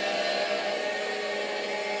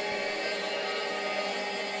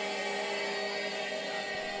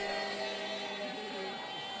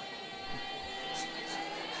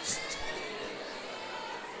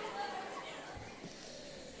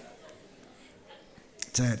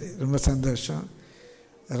 சரி, ரொம்ப சந்தோஷம்.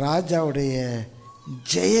 ராஜாவுடைய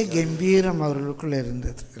ஜெய கம்பீரம் அவர்களுக்குள்ள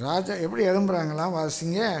இருந்தது. ராஜா எப்படி எழும்புறாங்களாம்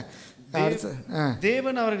வாசிங்க.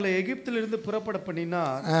 தேவன் அவர்களை எகிப்திலிருந்து புறப்பட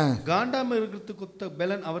பண்ணினார். காண்டாமிருகத்துக்கு ஒத்த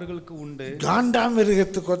பெலன் அவர்களுக்கு உண்டு.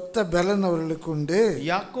 காண்டாமிருகத்துக்கு ஒத்த பெலன் அவர்களுக்கு உண்டு.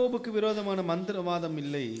 யாக்கோபுக்கு விரோதமான மந்திரவாதம்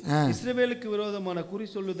இல்லை, இஸ்ரவேலுக்கு விரோதமான குறி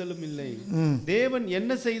சொல்லுதலும் இல்லை. தேவன்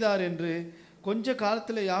என்ன செய்தார் என்று கொஞ்ச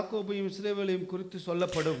காலத்தில் யாக்கோபையும் இஸ்ரவேலையும் குறித்து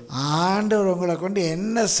சொல்லப்படும். ஆண்டவர் உங்களை கொண்டு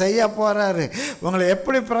என்ன செய்ய போறாரு, உங்களை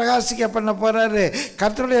எப்படி பிரகாசிக்க பண்ண போறாரு,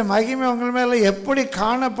 கர்த்தருடைய மகிமை உங்கள் மேலே எப்படி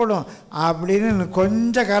காணப்படும் அப்படின்னு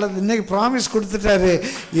கொஞ்ச காலத்தில், இன்னைக்கு ப்ராமிஸ் கொடுத்துட்டாரு.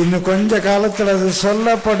 இன்னும் கொஞ்ச காலத்தில் அது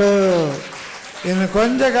சொல்லப்படும். இன்னும்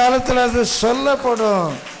கொஞ்ச காலத்தில் அது சொல்லப்படும்.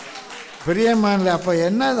 பிரியமானல, அப்போ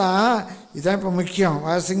என்னதான் இதான் இப்போ முக்கியம்.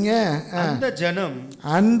 வாசிங்க.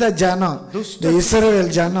 அந்த ஜனம்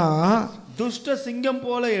இஸ்ரவேல் ஜனம் துஷ்ட சிங்கம்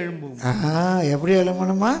போல எழும்பும். எப்படி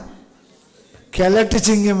எழும்பணுமா? கிழட்டு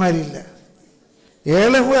சிங்கம் மாதிரி இல்லை.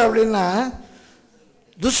 எழும்பு அப்படின்னா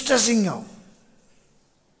துஷ்ட சிங்கம்,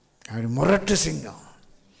 அப்படி முரட்டு சிங்கம்.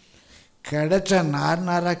 கிடைச்சா நார்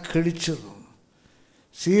நாரா கிழிச்சிடும்.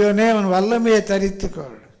 சீயோனே அவன் வல்லமையை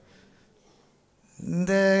தரித்துக்கொள்.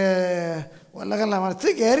 இந்த உலகெல்லாம்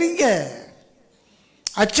தூக்கி எறிங்க,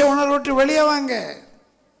 அச்ச உணர்வு விட்டு வெளியே வாங்க.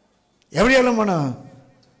 எப்படி எழும்பணும்?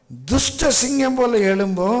 துஷ்ட சிங்கம் போல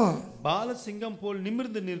எழும்பும், பால சிங்கம் போல்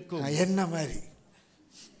நிமிர்ந்து நிற்கும். என்ன மாதிரி?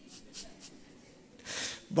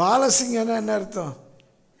 பாலசிங்கம் என்ன அர்த்தம்?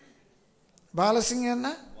 பாலசிங்கம் என்ன?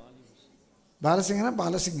 பாலசிங்கம்னா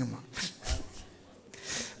பாலசிங்கமா?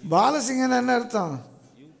 பாலசிங்கம் என்ன அர்த்தம்?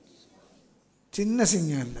 சின்ன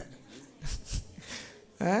சிங்கம் இல்லை,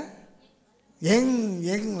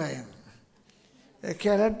 யங் லயன்.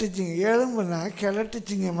 கிழட்டு சிங்கம் எழும்புனா கிழட்டு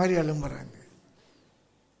சிங்கம் மாதிரி எழும்புறாங்க.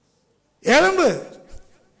 எலும்பு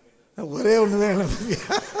ஒரே ஒன்று தான் எலும்புங்க.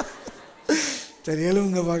 சரி,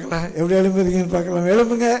 எலும்புங்க பார்க்கலாம். எப்படி எலும்புறீங்கன்னு பார்க்கலாம்.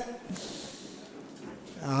 எலும்புங்க.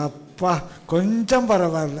 அப்பா, கொஞ்சம்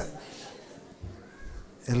பரவாயில்ல.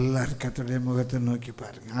 எல்லாரும் கர்த்தருடைய முகத்தை நோக்கி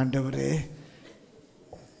பாருங்க. ஆண்டவரே,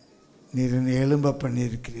 நீர் என்னை எலும்ப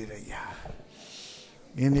பண்ணியிருக்கிறீர் ஐயா.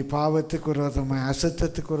 இனி பாவத்துக்கு விரோதமாய்,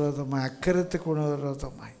 அசுத்தத்துக்கு விரோதமாய், அக்கறத்துக்கு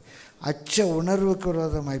விரோதமாய், அச்ச உணர்வுக்கு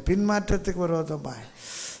விரோதமாய், பின்மாற்றத்துக்கு விரோதமாய்,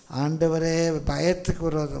 ஆண்டவரே பயத்துக்கு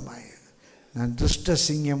விரோதமாய் நான் துஷ்ட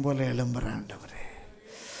சிங்கம் போல எழும்புறேன். ஆண்டவரே,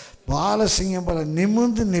 பால சிங்கம் போல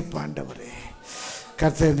நிமிர்ந்து நிற்பேன். ஆண்டவரே,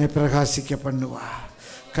 கர்த்தர் என்னை பிரகாசிக்க பண்ணுவா.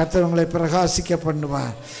 கர்த்தர் உங்களை பிரகாசிக்க பண்ணுவா.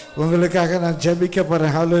 உங்களுக்காக நான் ஜெபிக்க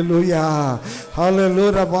போகிறேன். ஹல்லேலூயா,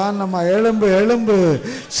 ஹல்லேலூயா. வானம்மா, எழும்பு எழும்பு,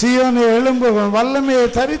 சீயோனே எழும்பு, வல்லமையை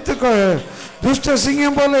தரித்துக்கொள். துஷ்ட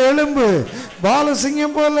சிங்கம் போல எழும்பு, பால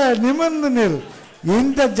சிங்கம் போல நிமிர்ந்து நில்.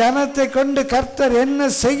 இந்த ஜனத்தை கொண்டு கர்த்தர் என்ன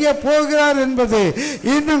செய்ய போகிறார் என்பது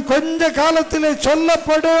இன்னும் கொஞ்ச காலத்திலே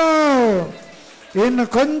சொல்லப்படும்.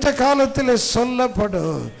 இன்னும் கொஞ்ச காலத்திலே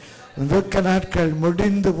சொல்லப்படும். துக்க நாட்கள்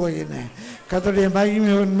முடிந்து போயின. கர்த்தருடைய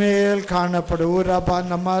மகிமை உன்மேல் காணப்படும். ஊரபா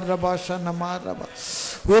நம ரபா ஷனமா ரபா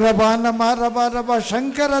ஊரபா நம ரபா ரபா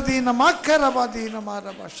சங்கரதீன மாக்கரபாதீனமா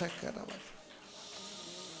ரபா சங்கரபா.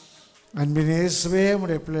 அன்பின் இயேசுவே,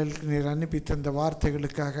 உடைய பிள்ளைகளுக்கு நீர் அனுப்பி தந்த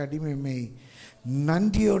வார்த்தைகளுக்காக அடிமைமை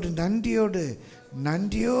நன்றியோடு நன்றியோடு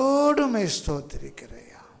நன்றியோடு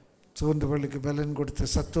ஸ்தோத்திரிக்கிறையா. சோர்ந்தவர்களுக்கு பலன் கொடுத்து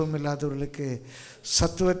சத்துவம் இல்லாதவர்களுக்கு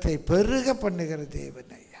சத்துவத்தை பெருக பண்ணுகிற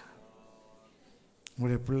தேவன் ஐயா.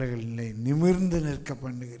 உடைய பிள்ளைகளை நிமிர்ந்து நிற்க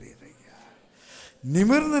பண்ணுகிறீர் ஐயா.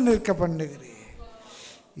 நிமிர்ந்து நிற்க பண்ணுகிறீர்.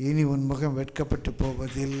 இனி உன் முகம் வெட்கப்பட்டு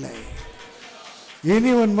போவதில்லை.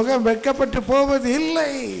 இனி உன் முகம் வெட்கப்பட்டு போவது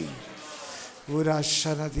இல்லை.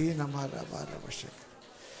 ஊராஷனதி நமாரபாரவசக.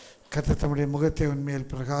 கர்த்தர் தம்முடைய முகத்தை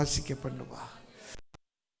உன்மேல் பிரகாசிக்க பண்ணுவா,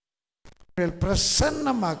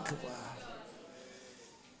 பிரசன்னமாக்குவா.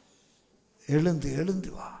 எழுந்து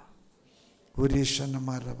எழுந்து வா.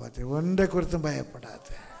 ஊரீஷனமாரபாத. ஒன்றை குறித்தும் பயப்படாத.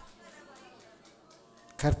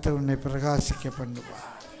 கர்த்தர் உன்னை பிரகாசிக்க பண்ணுவா.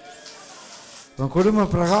 உன்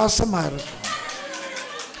குடும்பம் பிரகாசமா இருக்கும்.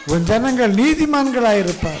 உன் ஜனங்கள்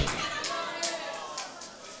நீதிமான்களாயிருப்பார்கள்.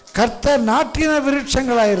 கர்த்தர் நாட்டின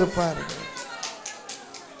விருட்சங்களாயிருப்பார்கள்.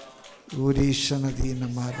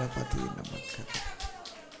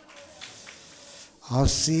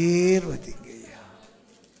 ஆசீர்வதிங்கய்யா.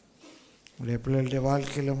 உடைய பிள்ளைகளுடைய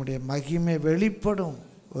வாழ்க்கையில் உடைய மகிமை வெளிப்படும்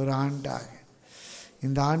ஒரு ஆண்டாக.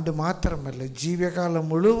 இந்த ஆண்டு மாத்திரமல்ல, ஜீவகாலம்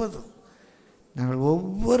முழுவதும் நாங்கள்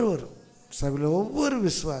ஒவ்வொருவரும் சபையில் ஒவ்வொரு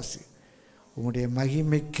விசுவாசி உம்முடைய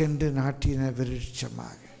மகிமைக்கென்று நாட்டின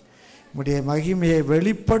விருட்சமாக, உம்முடைய மகிமையை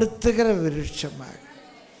வெளிப்படுத்துகிற விருட்சமாக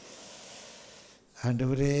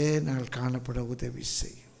ஆண்டவரே நாங்கள் காணப்பட உதவி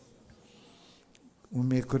செய்யும்.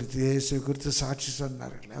 உண்மை குறித்து இயேசு குறித்து சாட்சி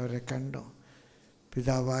சொன்னார்கள். அவரை கண்டோம்.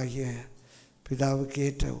 பிதாவுக்கு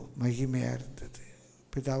ஏற்ற மகிமையாக இருந்தது.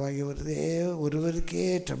 பிதாவாகிய ஒருவருக்கு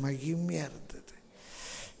ஏற்ற மகிமையாக இருந்தது.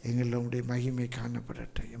 எங்களில் உடைய மகிமை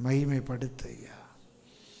காணப்படட்டும். மகிமைப்படுத்த ஐயா.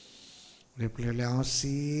 உடைய பிள்ளைகளை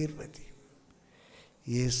ஆசீர்வதி.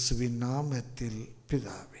 இயேசுவின் நாமத்தில்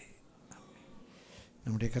பிதாவே.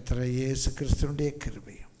 நம்முடைய கர்த்தராகிய இயேசு கிறிஸ்துவினுடைய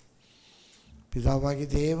கிருபையும் பிதாவாகிய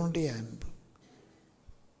தேவனுடைய அன்பும்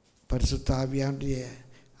பரிசுத்த ஆவியானுடைய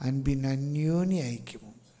அன்பின் அந்யோன்ய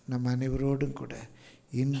ஐக்கியமும் நம் அனைவரோடும் கூட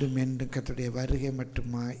இன்றும் என்றும் கர்த்தருடைய வருகை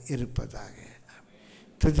மட்டுமாய் இருப்பதாக.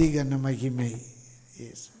 துதிகன மகிமை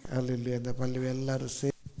இயேசு. அல்லேலூயா. அந்த பல்லவி எல்லாரும்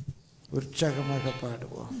சேர்ந்து உற்சாகமாக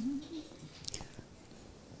பாடுவோம்.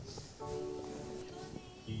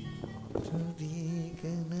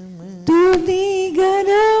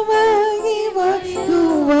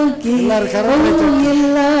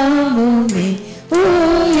 எல்லாமுமே ஓ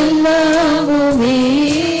எல்லாமுமே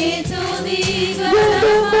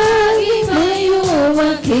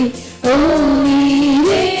மகிமையோவகே ஓ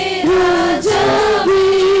நீரே ராஜாவே.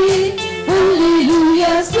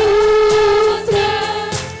 அல்லேலூயா. ஸ்தோத்திரம்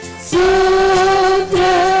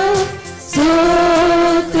ஸ்தோத்திரம்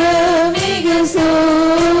ஸ்தோத்திரம் மிக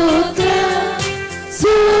ஸ்தோத்திரம்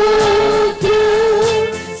ஸ்தோத்திரம்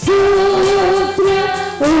ஸ்தோத்திரம்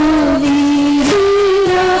ஓ நீரே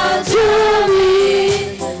ராஜாவே.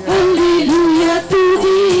 அல்லேலூயா.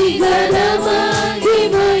 துதி கன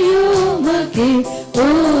மகிமையோவகே ஓ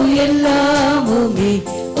எல்லாமுமே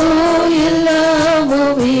ஓ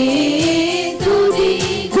எல்லாமுமே துதி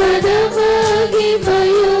கன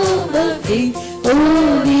மகிமையோவகே ஓ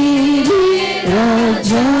நீரே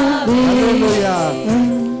ராஜாவே.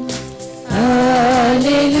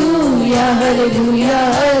 Hallelujah, hallelujah,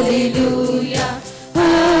 hallelujah,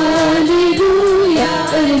 hallelujah,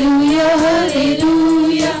 hallelujah,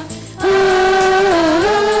 hallelujah, hallelujah,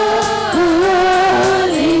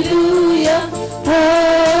 hallelujah,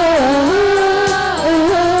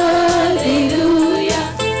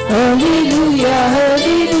 hallelujah, hallelujah,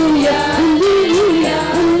 hallelujah,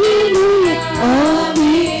 hallelujah, amen,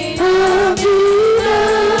 amen,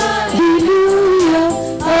 hallelujah,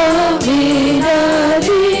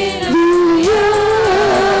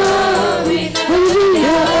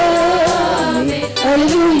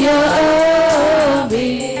 hallelujah,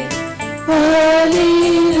 amen,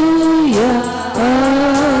 hallelujah,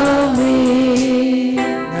 amen.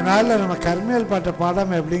 அதனால நம்ம கர்மேல் பாட்டை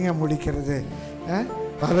பாடாமல் எப்படிங்க முடிக்கிறது?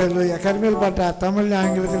 ஹல்லேலூயா. கர்மேல் பாட்டை தமிழ்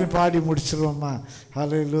ஆங்கிலத்திலும் பாடி முடிச்சிருவோமா?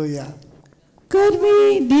 ஹல்லேலூயா. கர்மி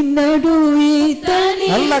தின்னடுவே தனி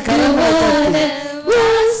நல்ல கரங்களை தட்டி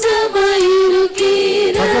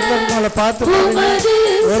வாசமாயிருக்கிற பக்கத்துல பார்த்து உமது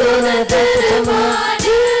ஒரு பார்த்து சொல்லுங்க. சுதந்திரமான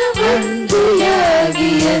அன்புயா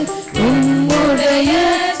ஆகிய உம்முடைய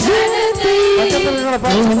ஜனத்தை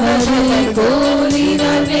உமது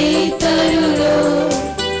கோலினால் மேய்த்தருளோம்.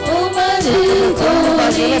 உமது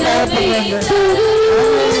கோலினால்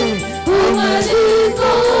மேய்த்தருளோம். உமது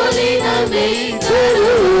கோலினால்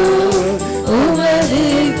மேய்த்தருளோம். உமது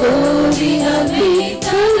கோலினால்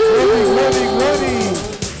மேய்த்தருளோம்.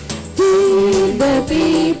 The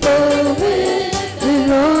people will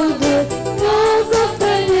know the cause of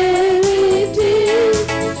fidelity,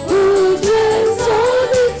 who dwells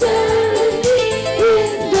solitary in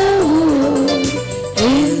the wood,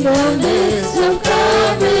 in the midst of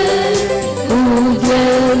Carmel, who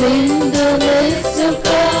dwell in the midst of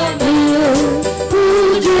Carmel, who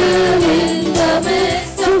dwell in the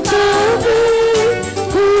midst of Carmel,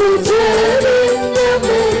 who dwell in the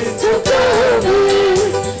midst of Carmel,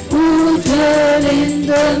 who dwell in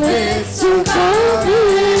the midst of Carmel.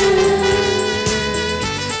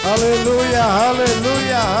 Hallelujah,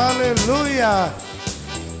 hallelujah, hallelujah.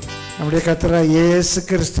 நம்முடைய கர்த்தராகிய இயேசு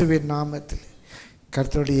கிறிஸ்துவின் நாமத்தில்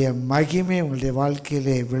கர்த்தருடைய மகிமை உங்களுடைய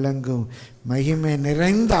வாழ்க்கையிலே விளங்கும் மகிமை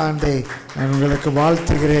நிறைந்த ஆண்டை நான் உங்களுக்கு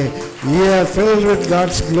வாழ்த்துகிறேன். You are filled with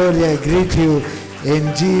God's glory. I greet you in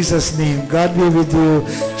Jesus' name. God be with you.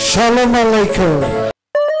 Shalom alaikum.